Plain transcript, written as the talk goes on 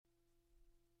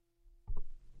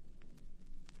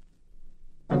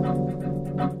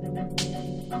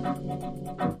You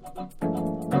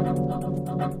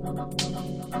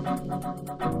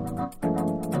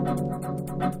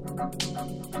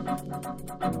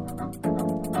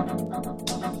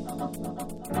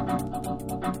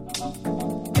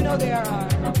know, there are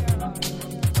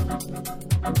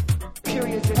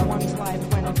periods in one's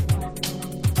life when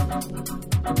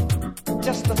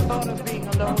just the thought of being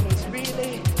alone is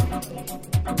really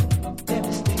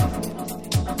devastating.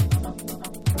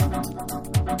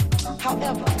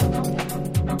 However,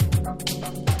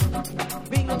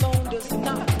 being alone does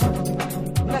not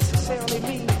necessarily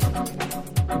mean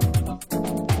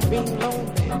being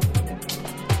lonely.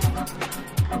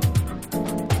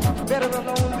 Better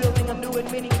alone building a new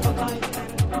and meaningful life than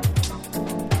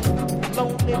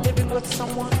lonely living with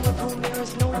someone with whom there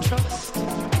is no trust,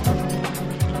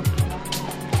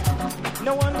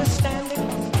 no understanding,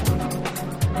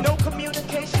 no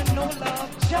communication, no love,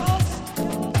 just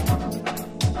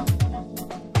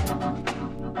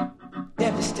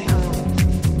devastating.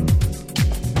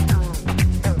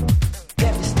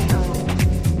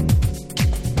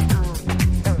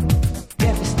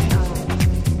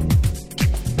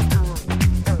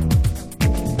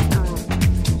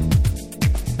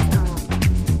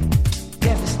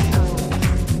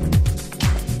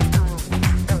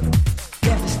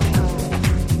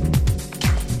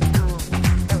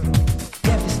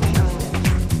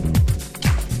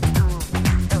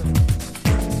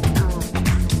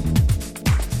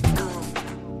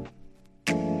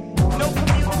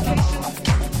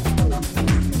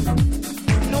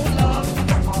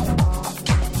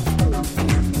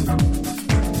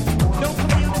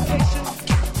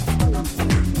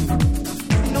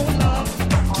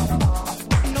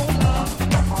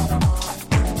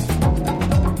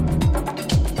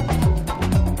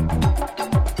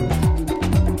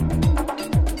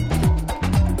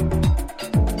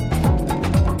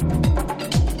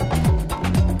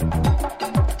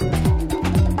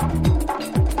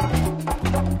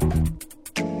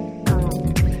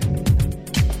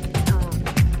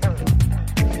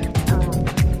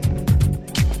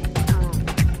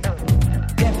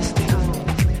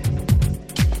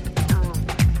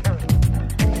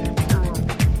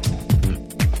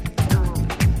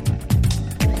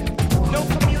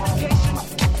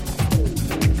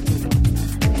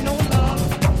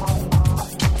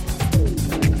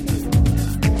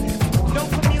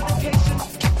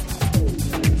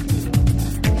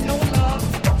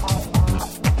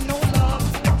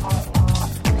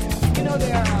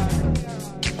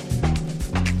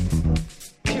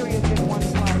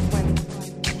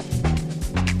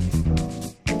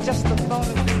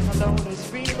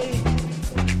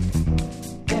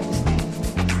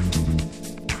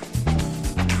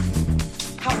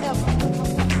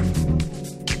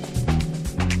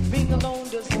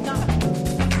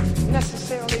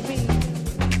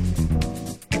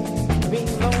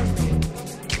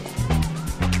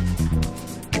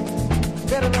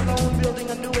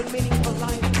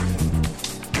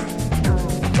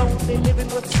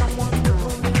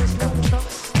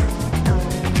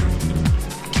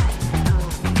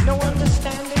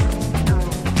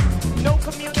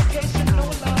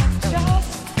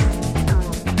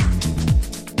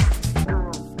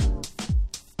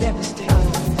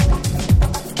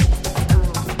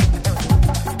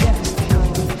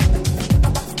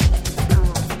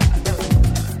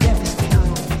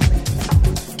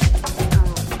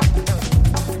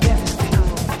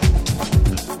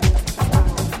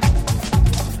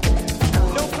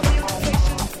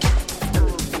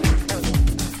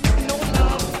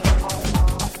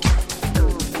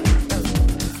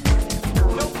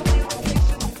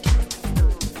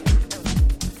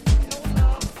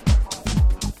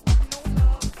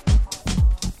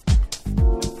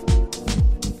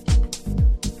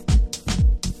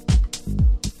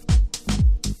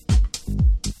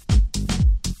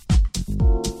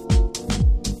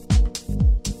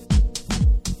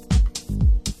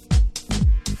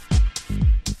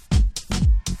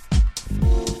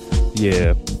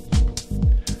 Yeah.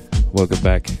 Welcome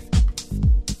back.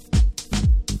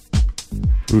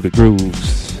 Through the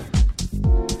Grooves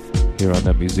here on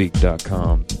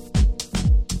netmusique.com.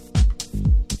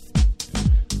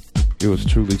 It was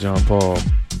truly John Paul.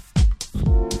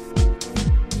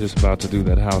 Just about to do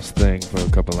that house thing for a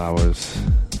couple hours.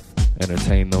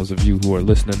 Entertain those of you who are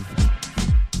listening.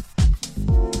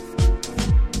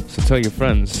 So tell your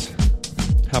friends.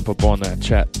 Hop up on that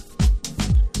chat.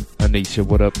 Anisha,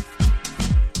 what up?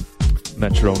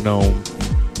 Metro Gnome,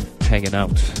 hanging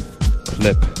out,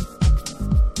 Clip.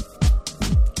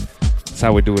 That's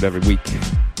how we do it every week.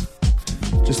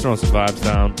 Just throwing some vibes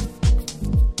down.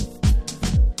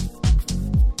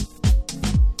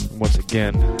 Once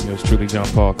again, yours truly, John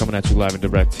Paul, coming at you live and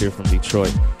direct here from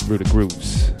Detroit, Rooted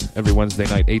Grooves, every Wednesday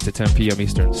night, 8 to 10 p.m.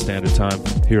 Eastern Standard Time,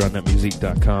 here on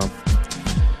netmusique.com.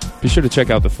 Be sure to check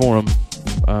out the forum.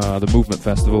 The Movement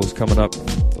Festival is coming up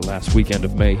the last weekend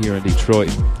of May here in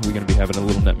Detroit. We're going to be having a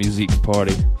little Net Musique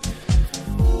party.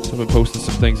 So I've been posting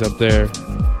some things up there,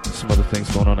 some other things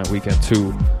going on that weekend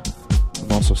too.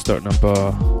 I'm also starting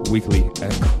up weekly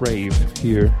at Crave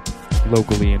here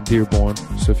locally in Dearborn.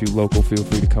 So if you're local, feel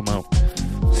free to come out.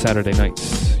 Saturday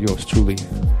nights, yours truly,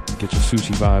 get your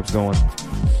sushi vibes going.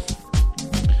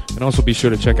 And also be sure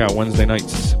to check out Wednesday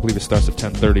nights. I believe it starts at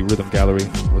 10:30, Rhythm Gallery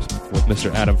with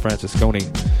Mr. Adam Francisconi.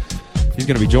 He's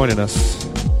going to be joining us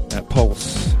at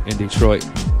Pulse in Detroit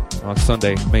on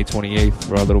Sunday, May 28th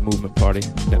for our little movement party,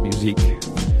 Net Musique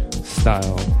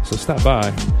style. So stop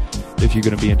by if you're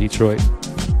going to be in Detroit.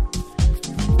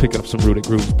 Pick up some Rooted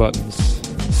Grooves buttons.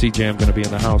 C-Jam going to be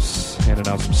in the house, handing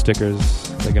out some stickers.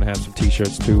 They're going to have some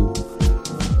t-shirts too.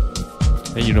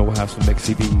 And you know we'll have some mix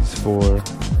CDs for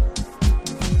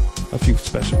a few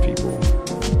special people.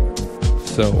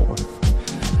 So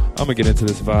I'm going to get into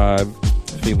this vibe.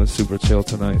 Feeling super chill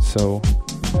tonight, so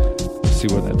we'll see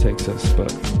where that takes us.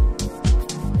 But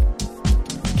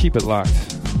keep it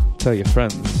locked. Tell your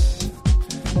friends.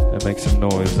 And make some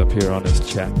noise up here on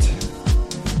this chat.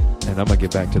 And I'm going to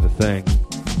get back to the thing.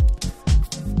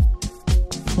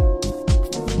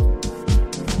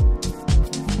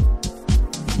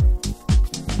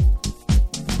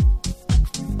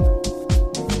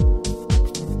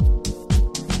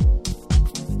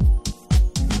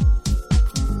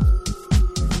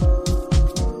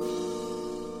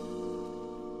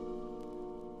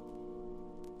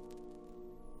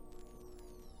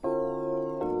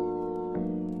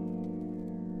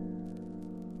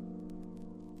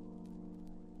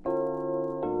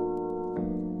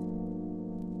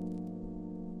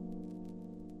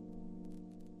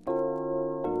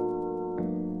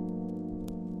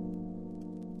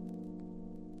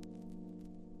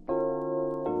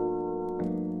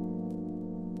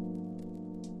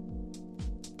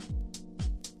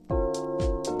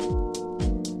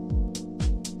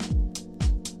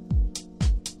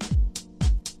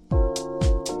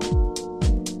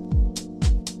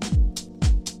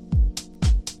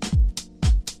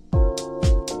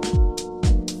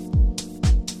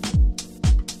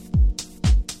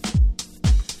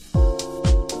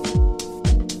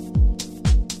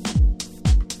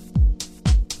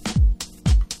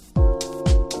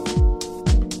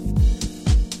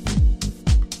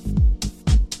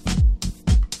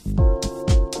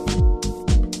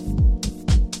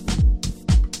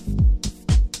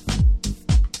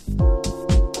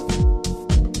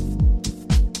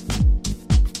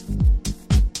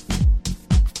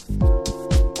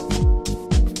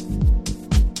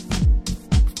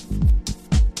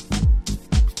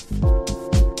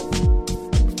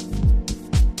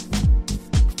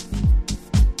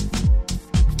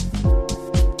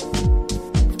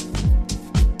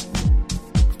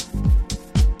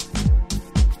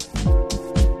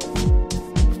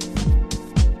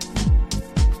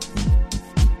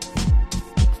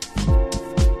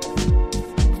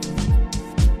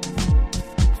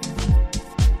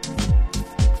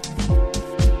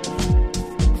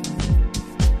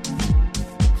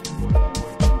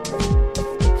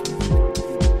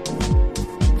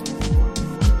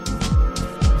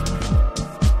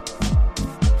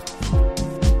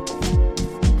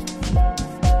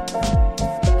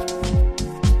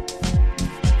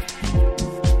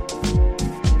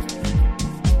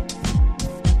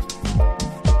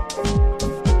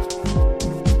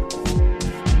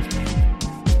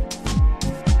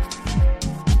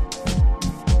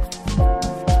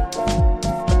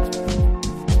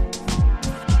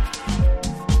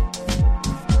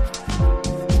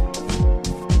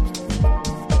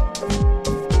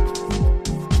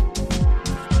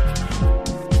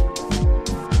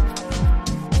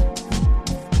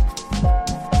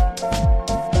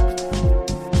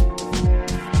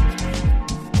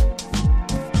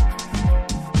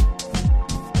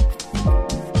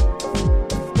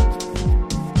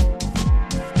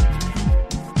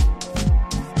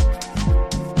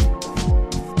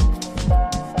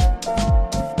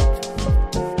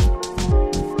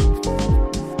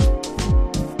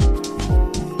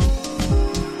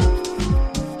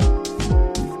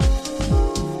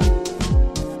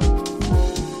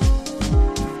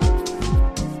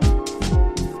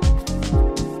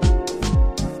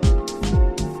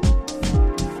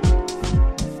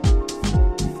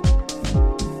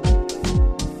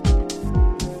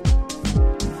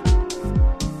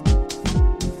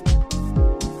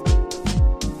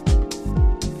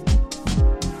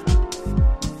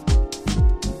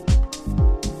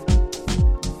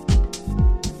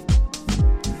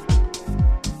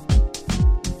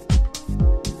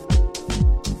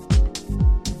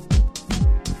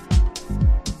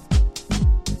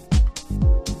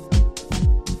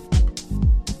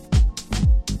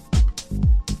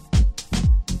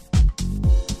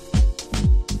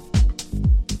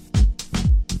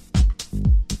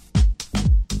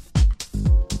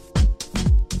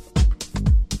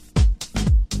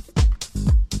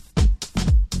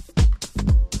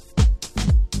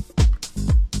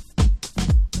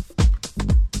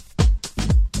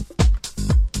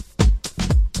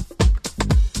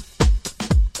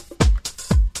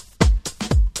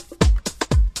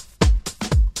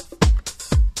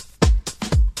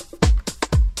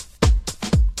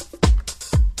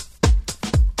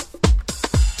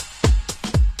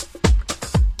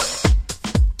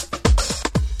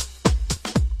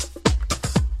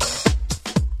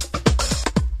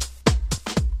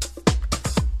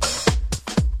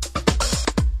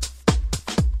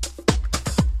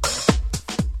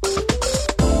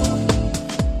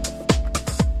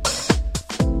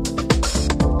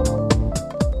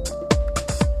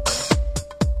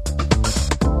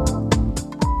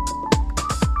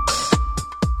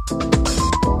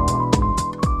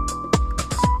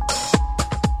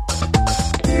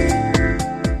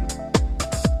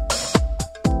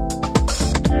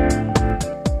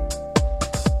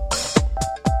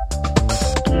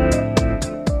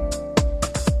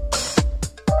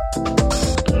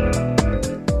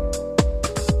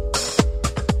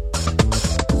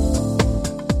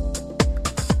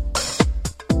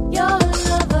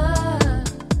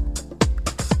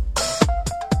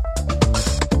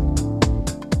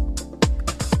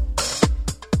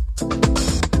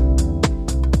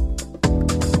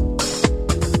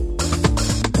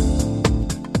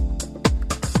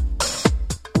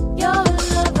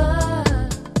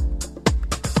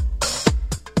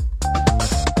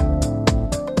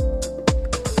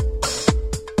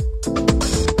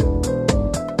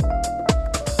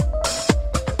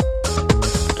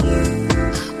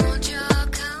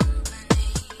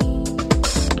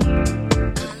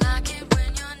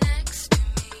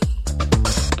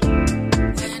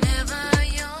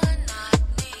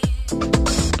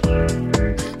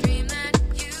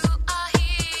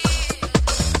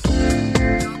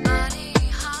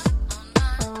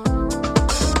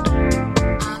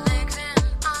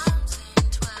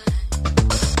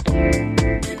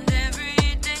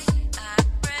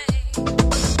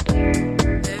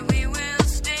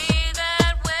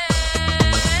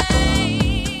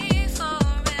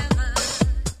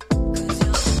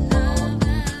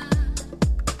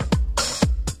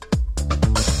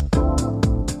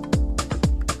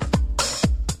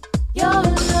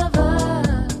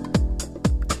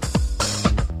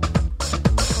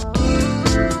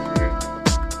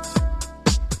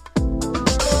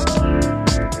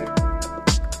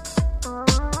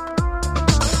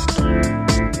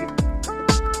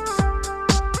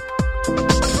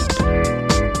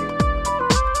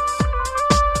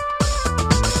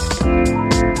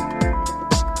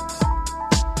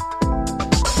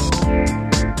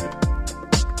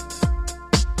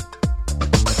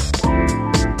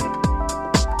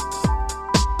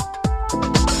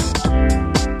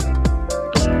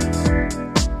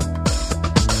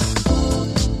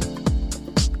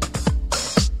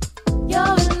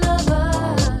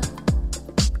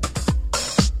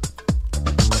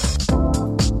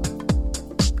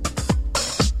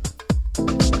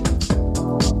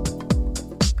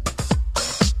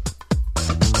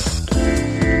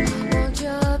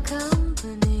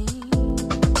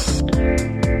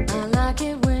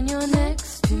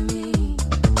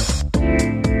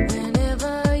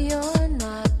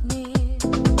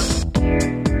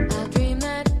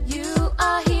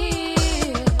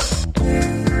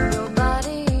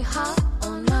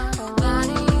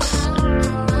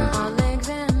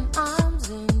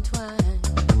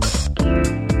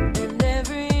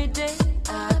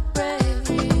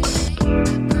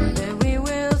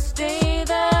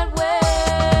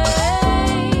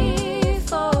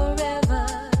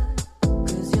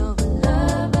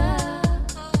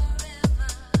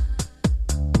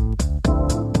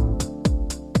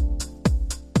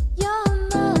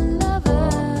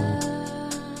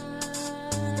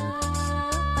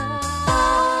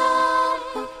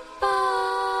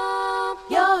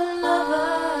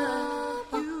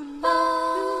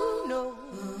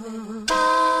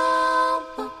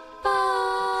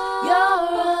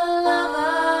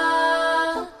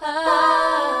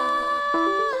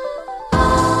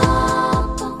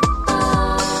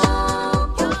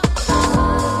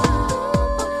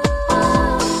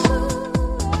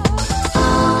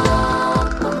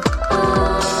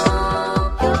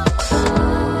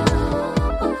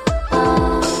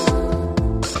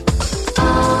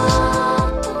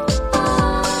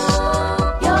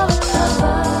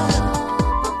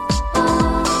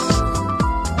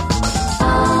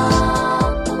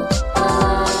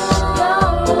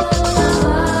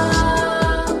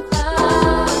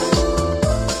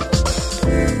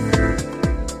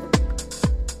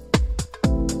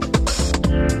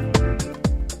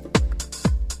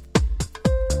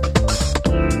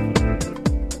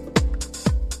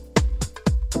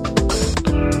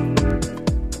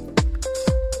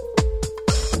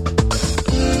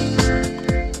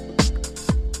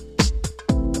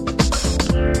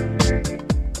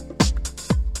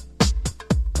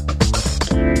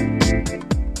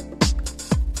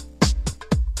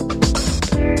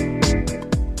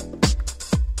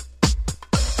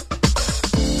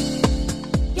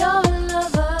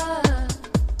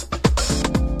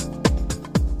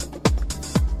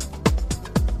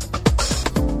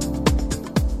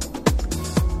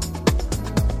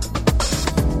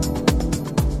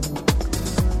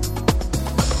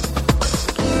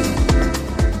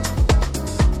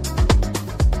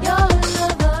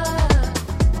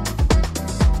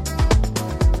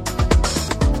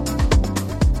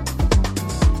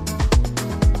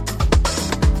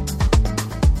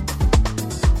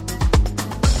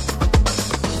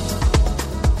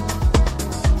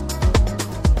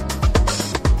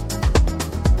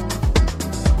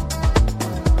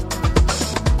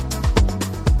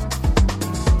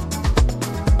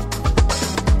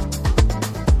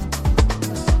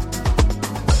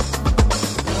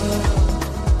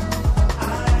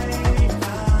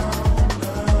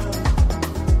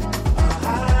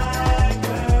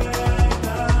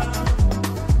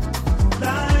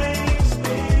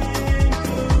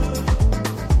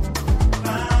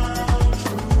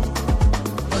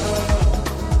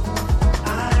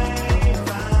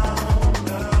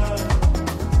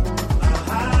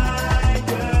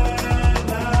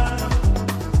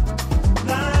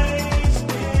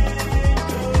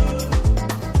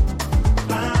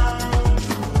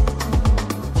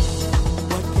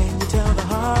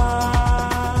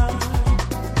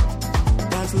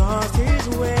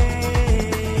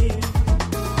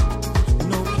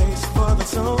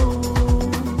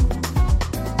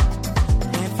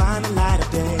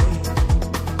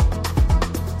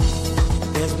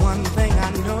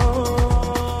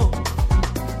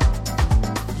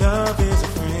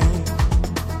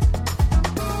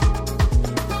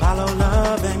 follow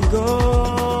love and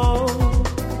go,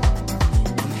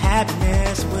 and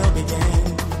happiness will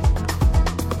begin.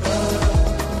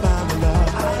 Found love.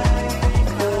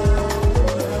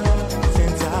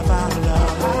 Since I found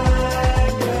love.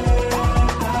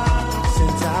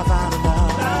 Since I found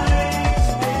love.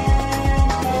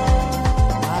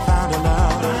 I found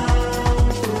love.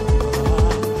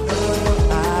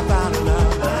 I found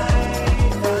love.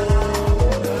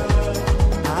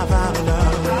 I found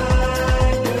love.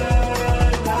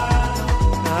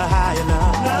 A higher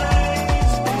love. Yeah.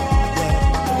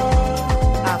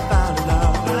 I found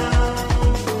love.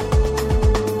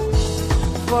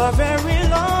 For a very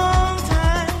long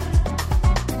time,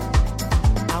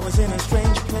 I was in a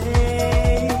strange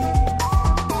place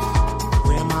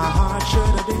where my heart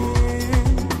should have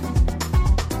been.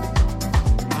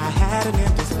 I had an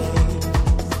empty space,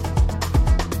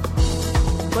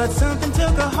 but something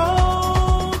took a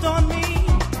hold on me,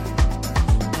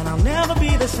 and I'll never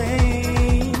be the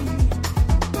same.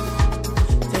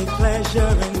 Take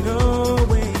pleasure in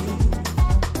knowing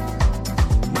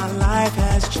my life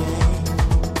has changed.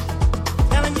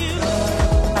 Telling you,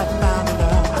 I found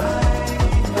love.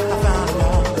 I found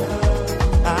love.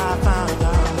 I found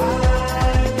love.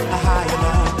 A higher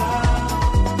love.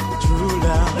 True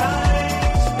love. I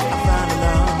found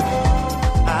love.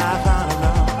 I found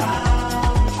love.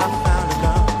 I found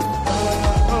love.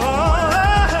 Oh,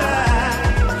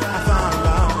 I found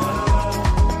love.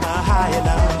 A higher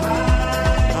love.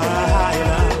 A higher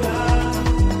love.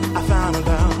 I found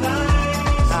love.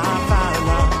 I found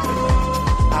love.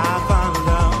 I found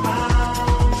love.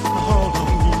 A hold on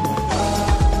me.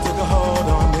 Took a hold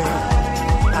on me.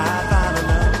 I found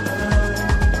love.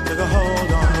 Took a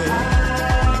hold on me.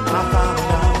 I found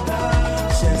love.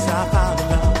 Since I found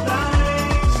love.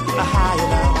 A higher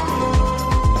love.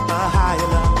 A higher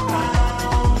love.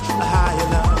 A higher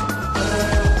love.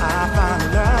 I found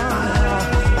love.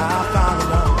 I found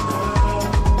love.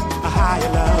 A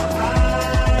higher love.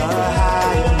 A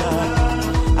higher love.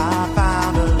 I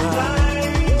found a love.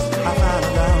 I found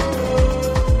a love.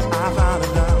 I found a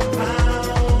love.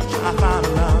 I found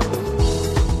a love.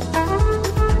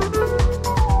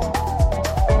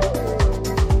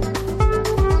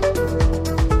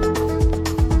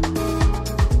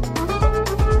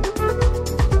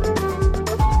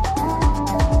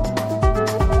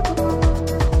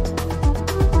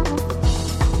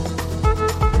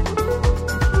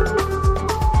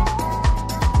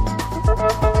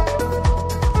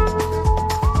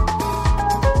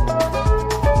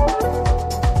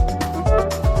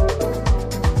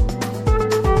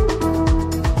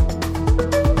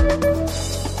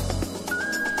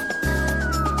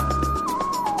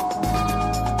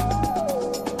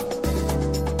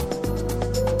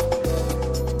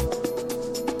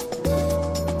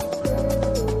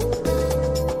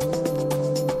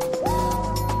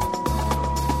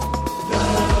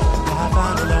 I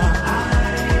found a love.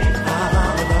 I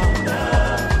found a love.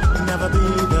 Never be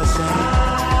the same.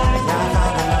 I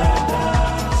found a love.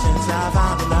 Since I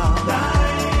found a love,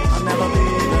 I'll never be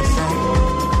the same.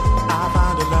 I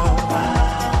found a love.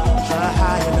 A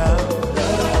higher love.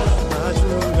 A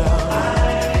true love.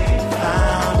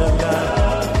 Found a love.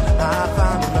 I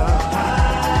found a love.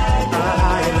 A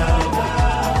higher love.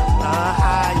 A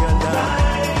higher love.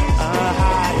 A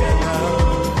higher love.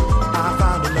 I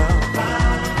found a love.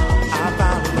 I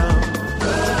found love.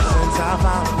 Since I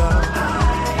found love,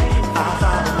 I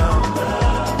found love.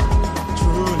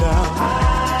 True love.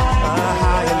 A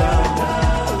higher love.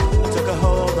 Took a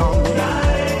hold on me.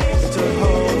 It took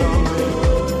hold on me.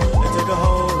 It took a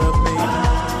hold of me.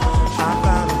 I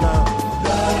found love.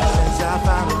 Since I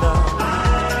found love,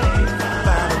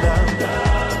 found love.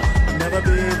 Never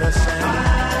be the same.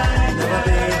 Never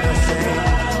be the same.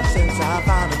 Since I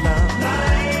found love.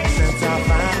 Since I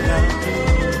found love.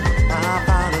 I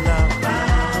found love.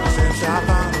 Since I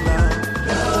found love.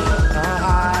 A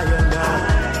higher love.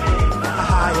 A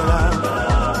higher love.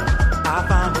 I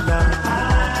found love.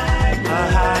 A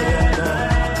higher love.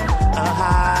 A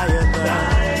higher love.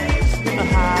 A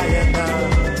higher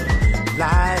love.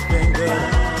 Life's been good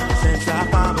since I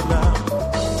found love.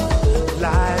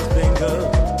 Life's been good.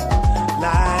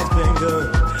 Life's been good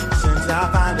since I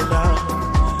found love.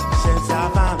 Since I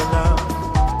found love.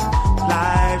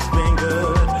 Life's been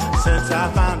good since I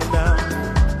found love.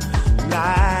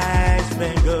 Life's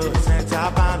been good since I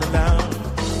found love.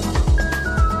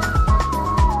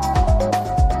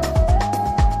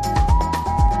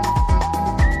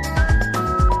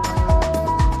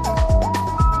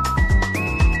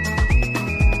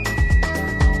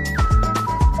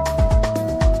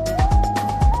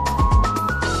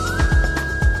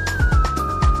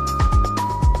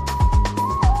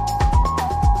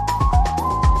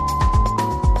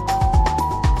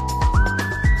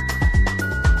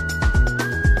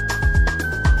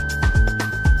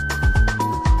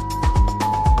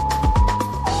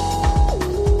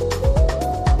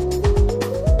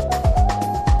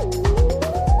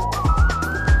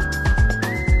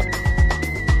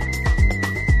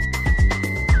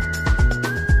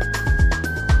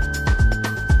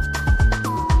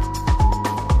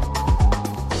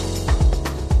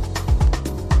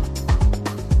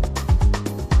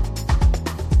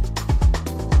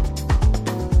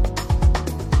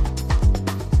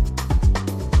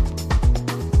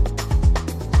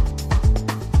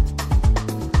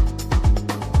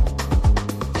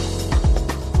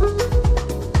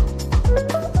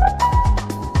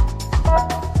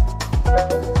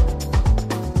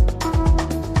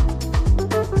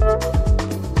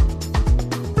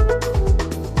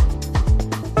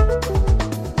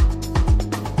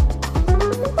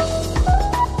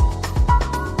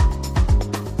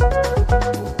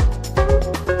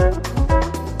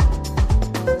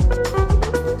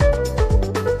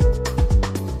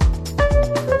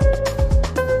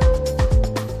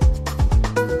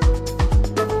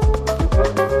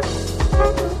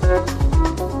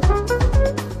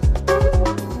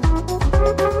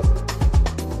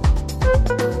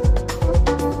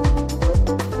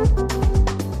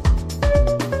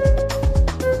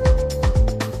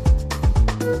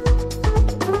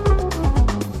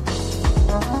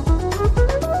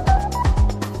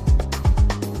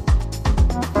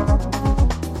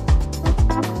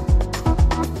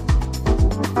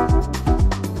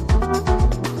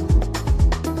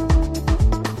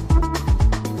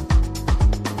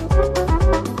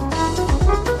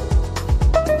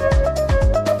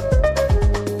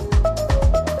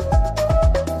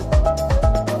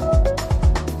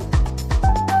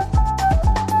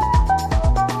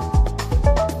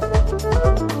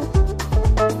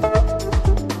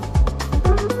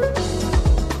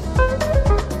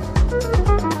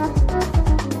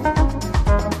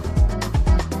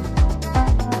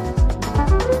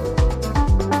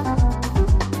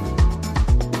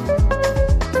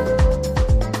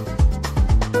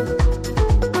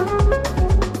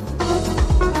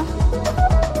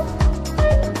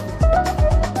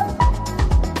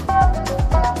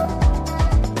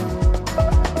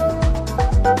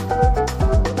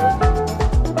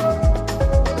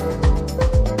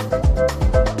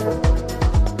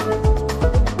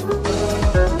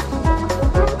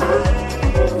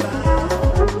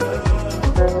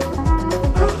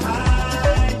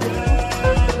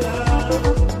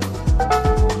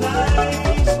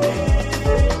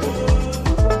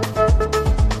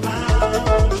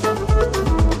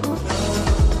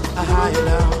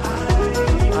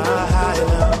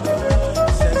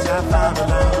 found a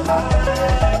love,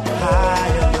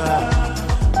 higher love,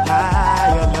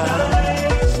 higher love.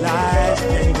 Life's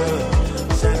been good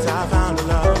since I found a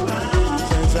love,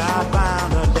 since I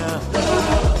found a love.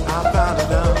 I found a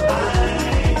love,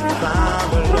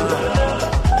 found a love,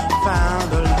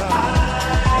 found a love,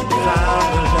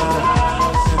 found a love.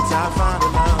 Since I found a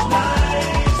love,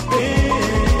 life's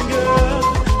been good.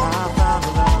 I found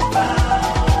a love,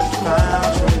 found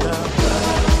true love.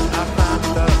 I found a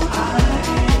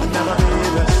love, never be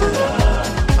the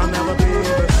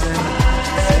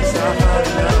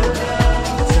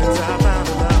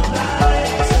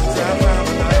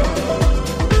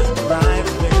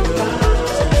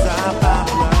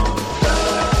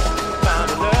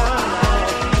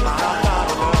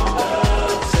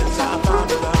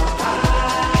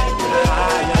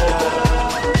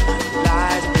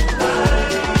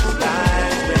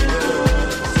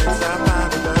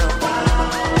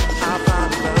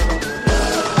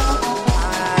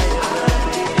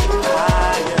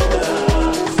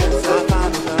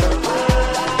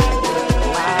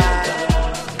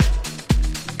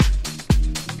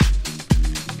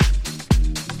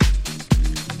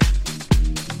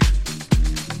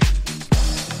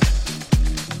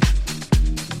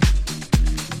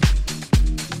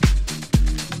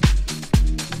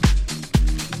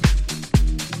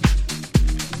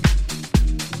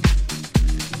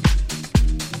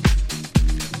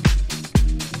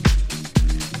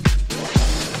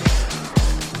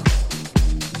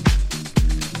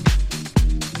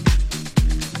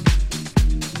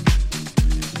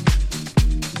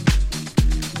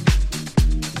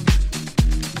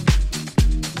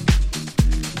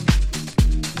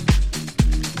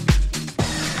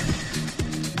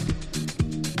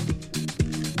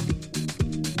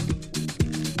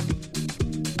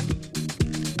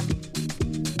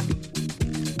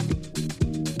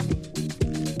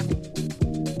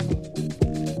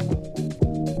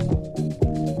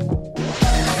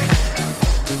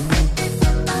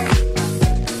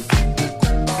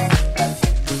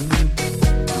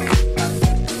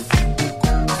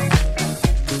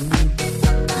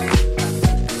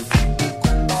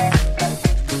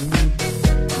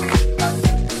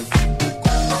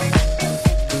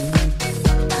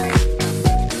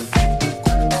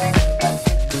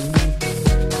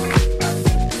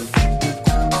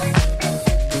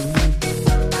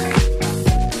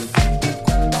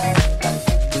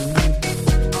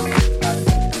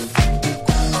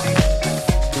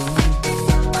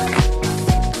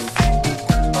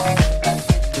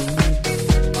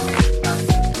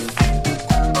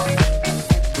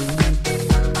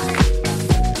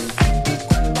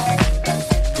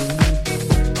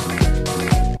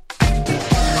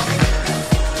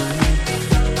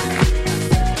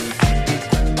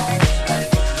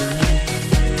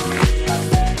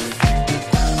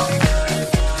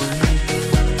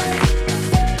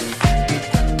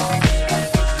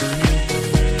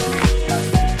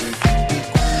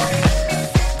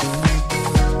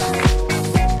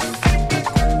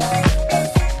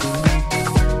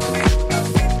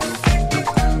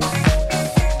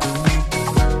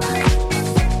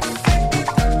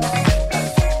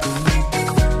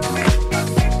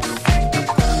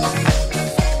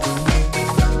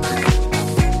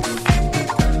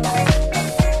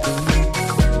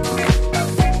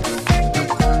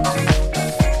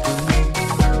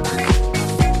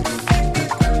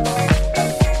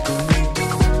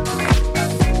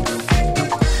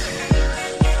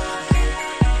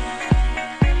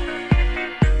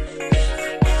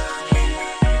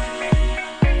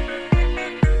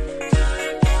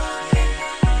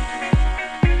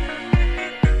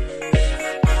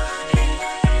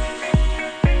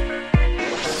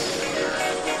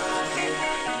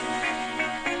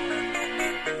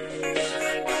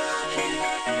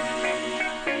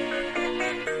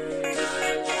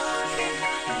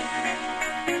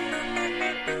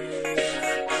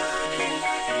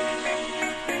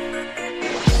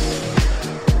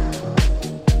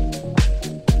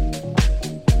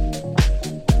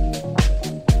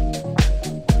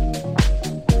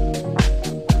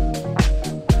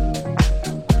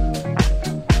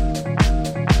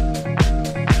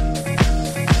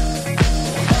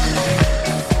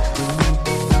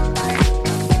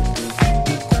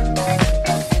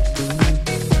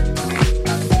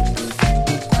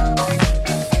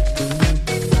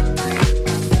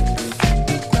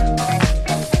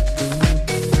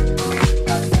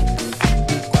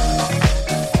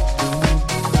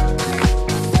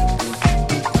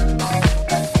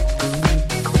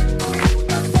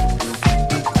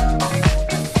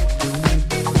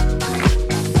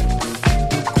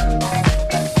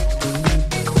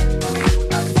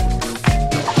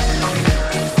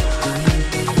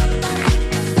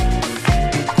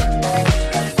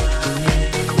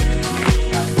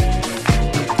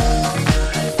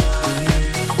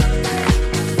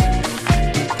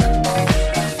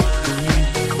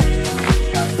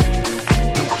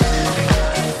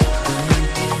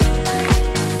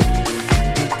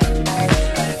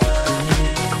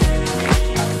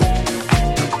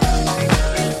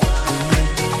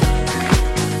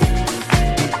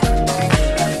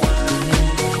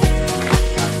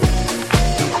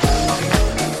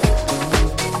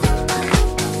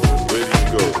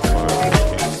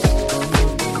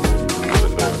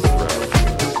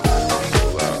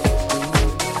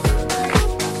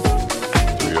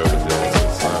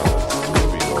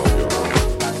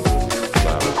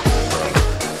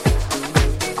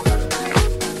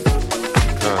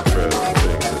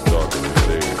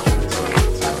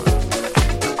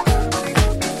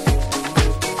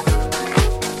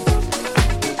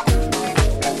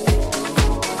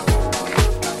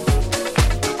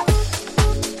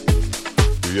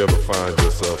you ever find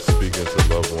yourself speaking to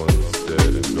loved ones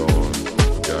dead and gone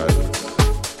for guidance?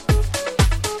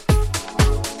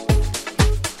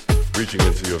 Reaching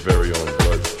into your very own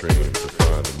bloodstream to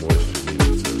find the moisture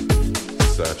needed to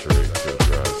saturate your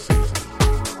dry season.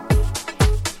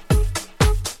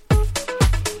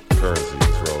 Currency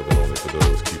is relevant only for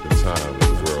those keeping time with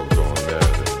the world gone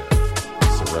mad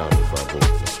and surrounded by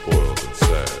both the spoiled and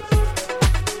sad.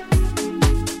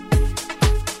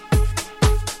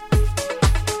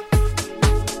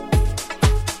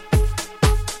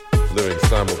 Living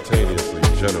simultaneously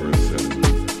generous and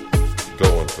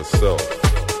going for self.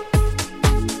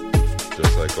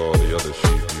 Just like all the other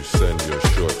sheep, you send your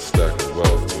short stack of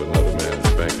wealth to another man's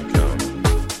bank account.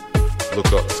 Look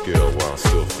upscale while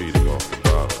still feeding off the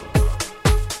bottom.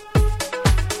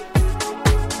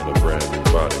 In a brand new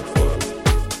body full of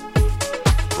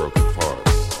broken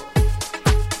parts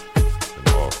and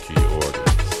off-key organs.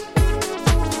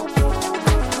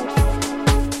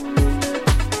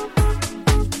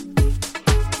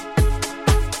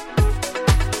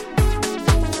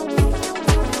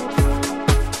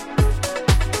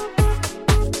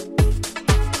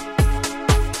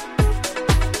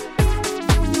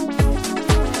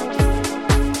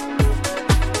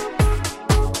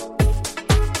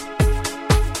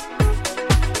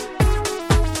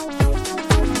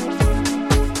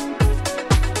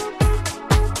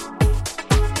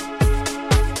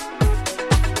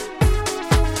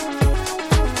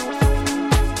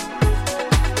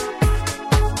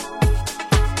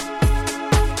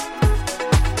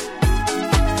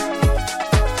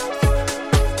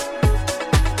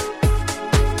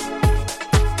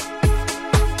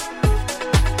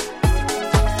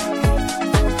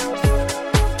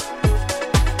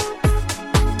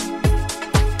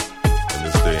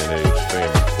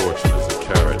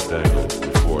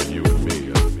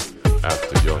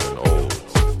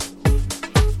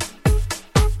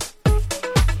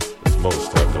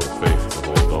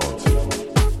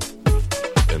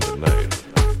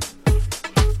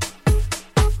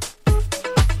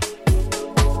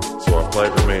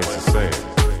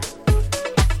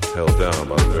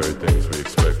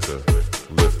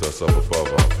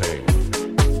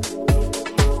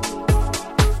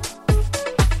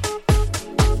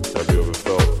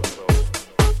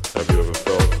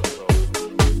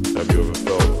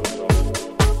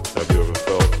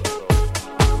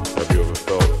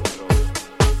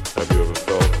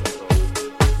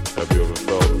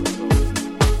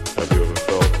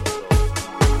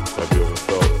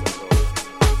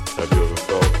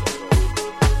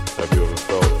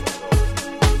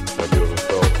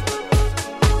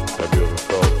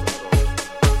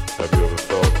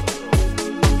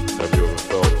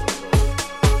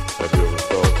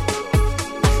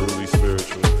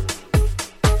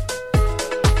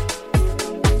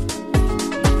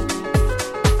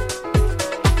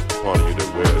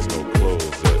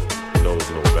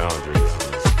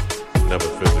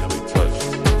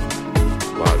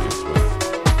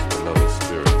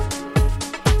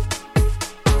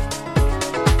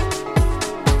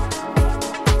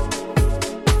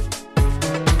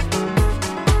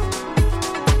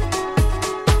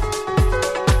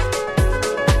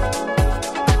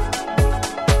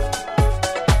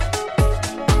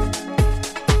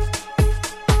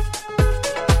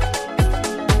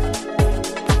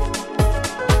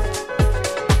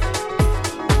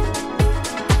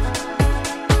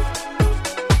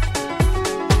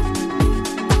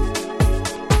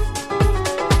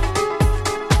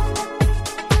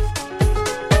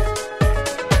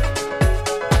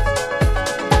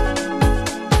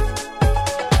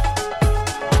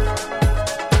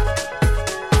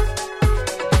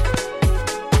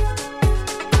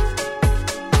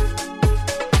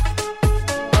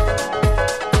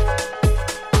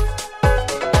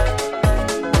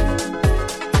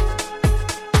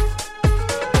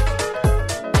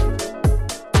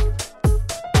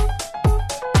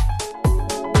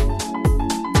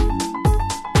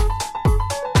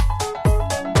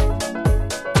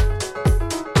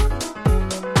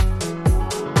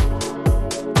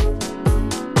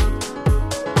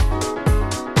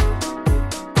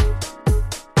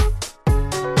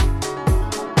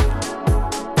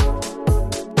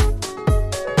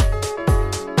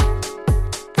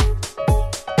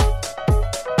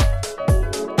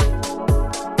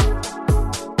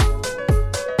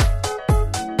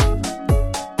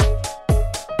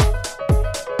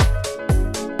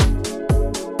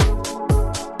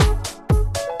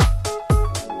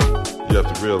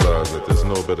 realize that there's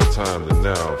no better time than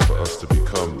now for us to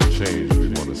become the change we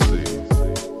want to see.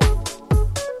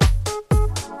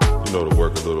 You know, to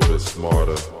work a little bit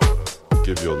smarter,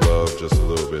 Give your love just a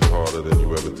little bit harder than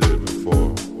you ever did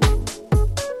before.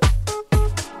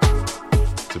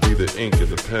 To be the ink in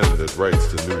the pen that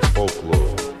writes the new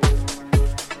folklore,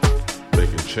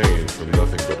 making change from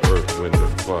nothing but earth, wind,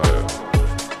 and fire,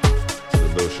 to the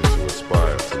notion to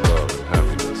aspire to love and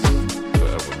happiness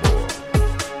forevermore,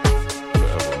 forevermore,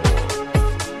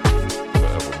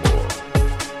 forevermore,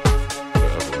 forevermore,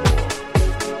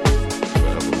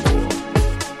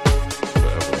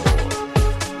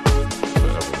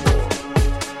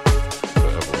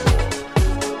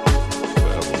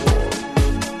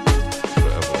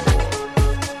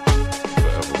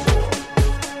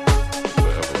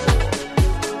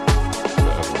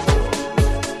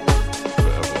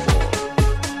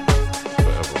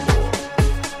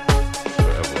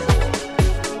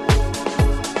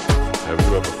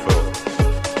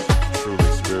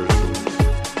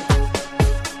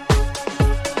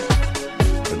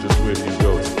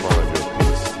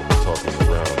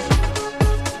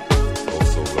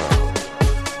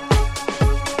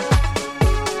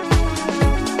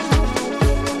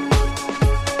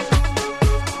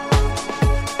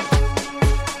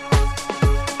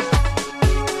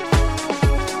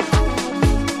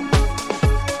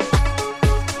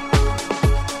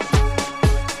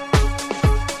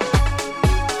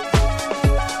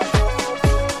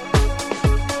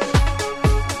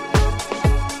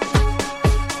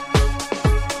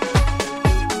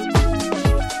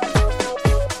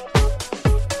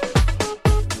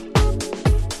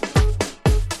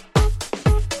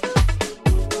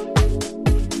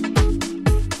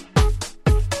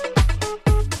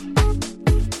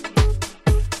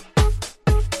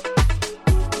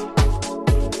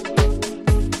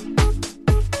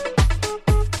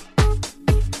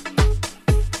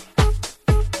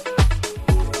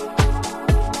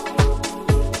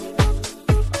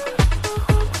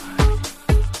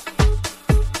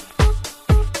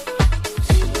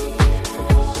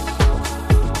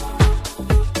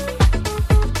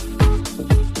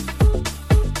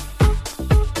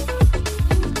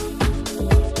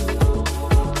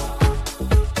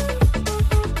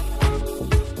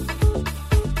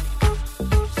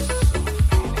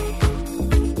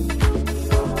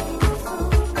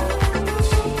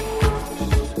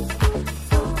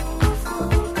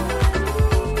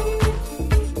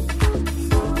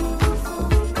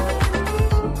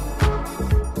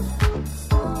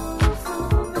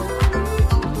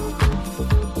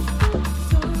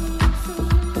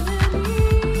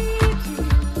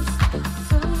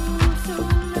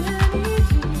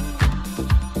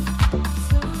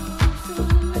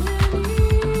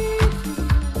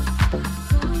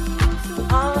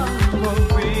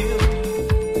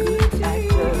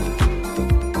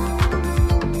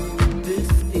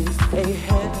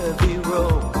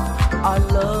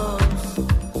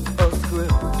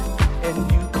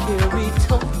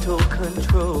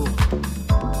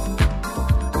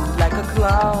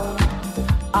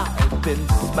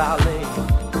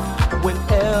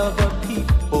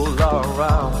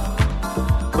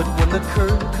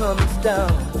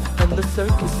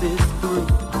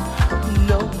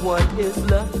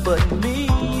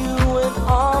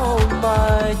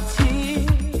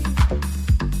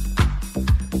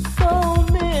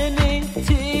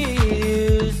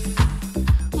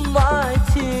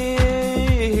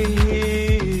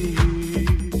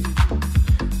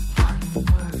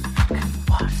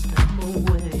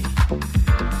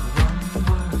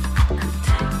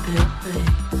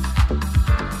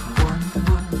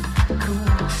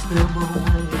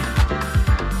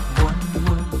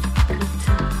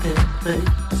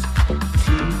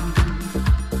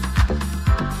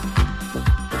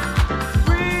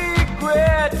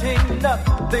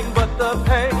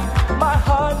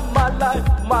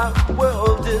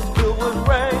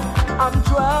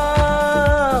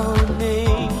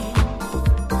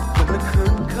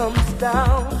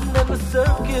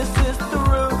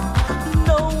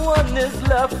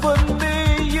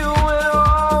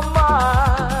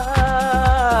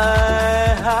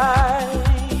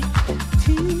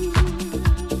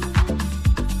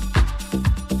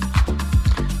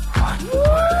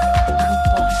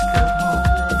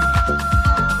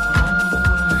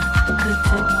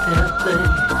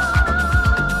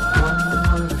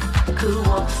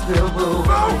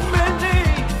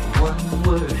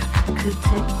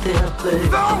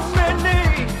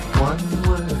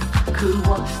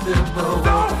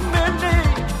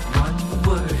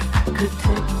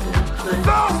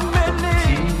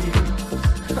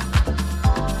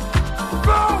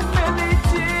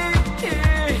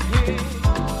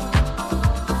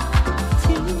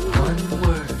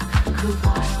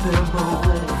 forevermore,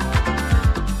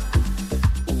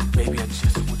 Baby, I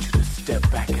just want you to step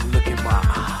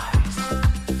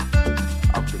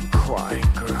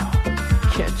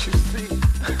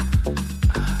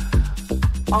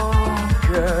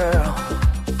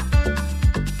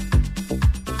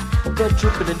They're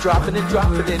dripping and dropping and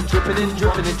dropping and dripping and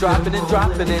dripping and dropping and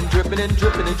dropping and dripping and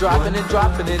dripping and dropping and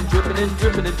dropping and dripping and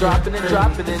dripping and dropping and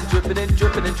dropping and dripping and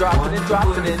dripping and dropping and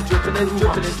dropping and dripping and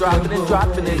dripping and dropping and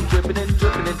dropping and dripping and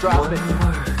dripping and dropping.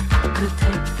 Could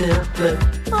take their blood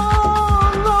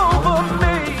all over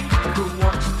me. Could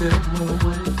wash them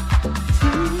away.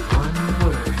 One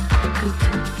word could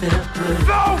take their blood.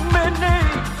 So many.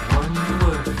 One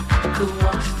word could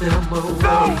wash them away.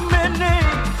 So many.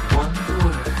 One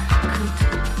word could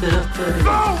take their blood.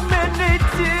 So many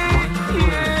tears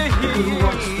could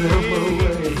wash them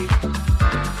away.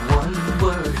 One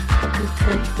word could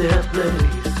take their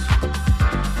place.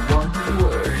 One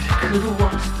word could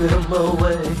wash them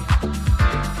away.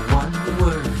 One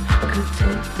word could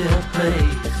take their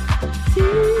place.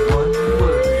 One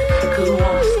word could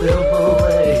wash them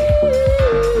away.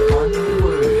 One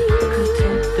word could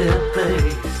take their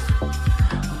place.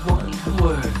 One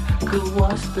word could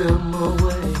wash them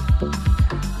away.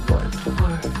 One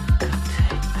word could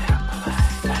take their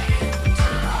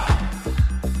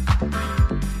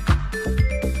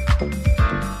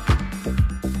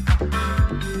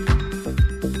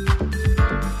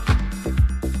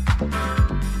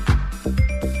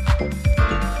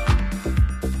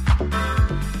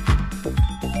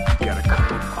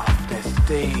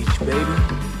stage, baby.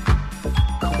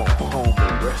 Come on home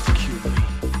and rescue me.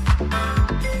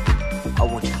 I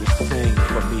want you to sing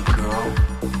for me, girl.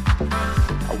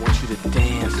 I want you to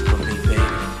dance for me,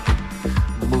 baby.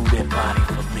 Move that body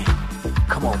for me.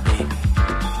 Come on, baby.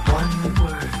 One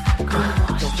word could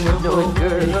wash Don't you them know it, away.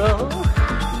 girl?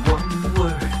 One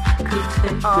word could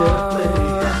take their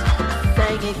place.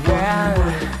 Sing it, girl.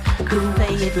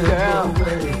 Say it, girl.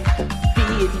 Be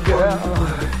it, girl.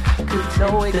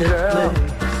 Know it, girl.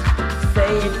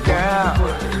 Say it, girl.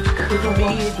 Be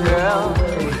it, girl.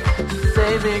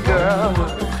 Save it, girl.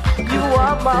 You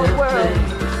are my world.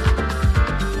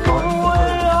 Move away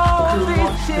all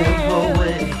these tears.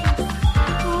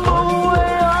 Move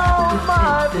away all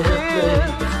my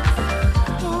fears.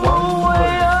 Move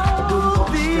away all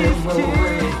these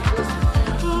tears.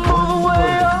 Move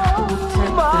away all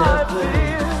my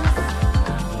fears.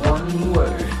 One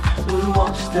word will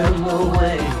wash them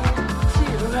away.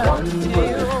 One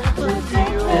word will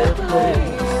take their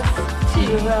place.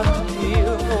 Tear after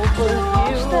tear over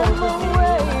here, over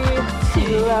here.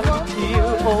 Tear after tear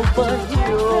over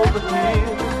here, over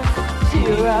here.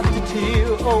 Tear after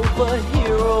tear over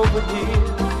here, over here.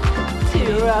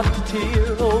 Tear after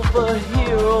tear over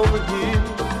here, over here.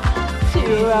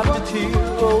 Tear after tear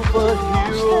over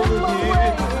here, over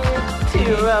here.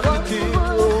 Tear after tear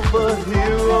over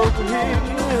here, over here.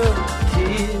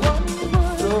 Tears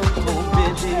so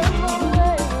many.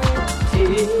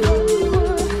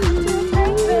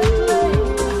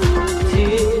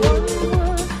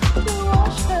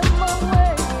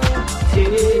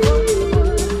 Tears.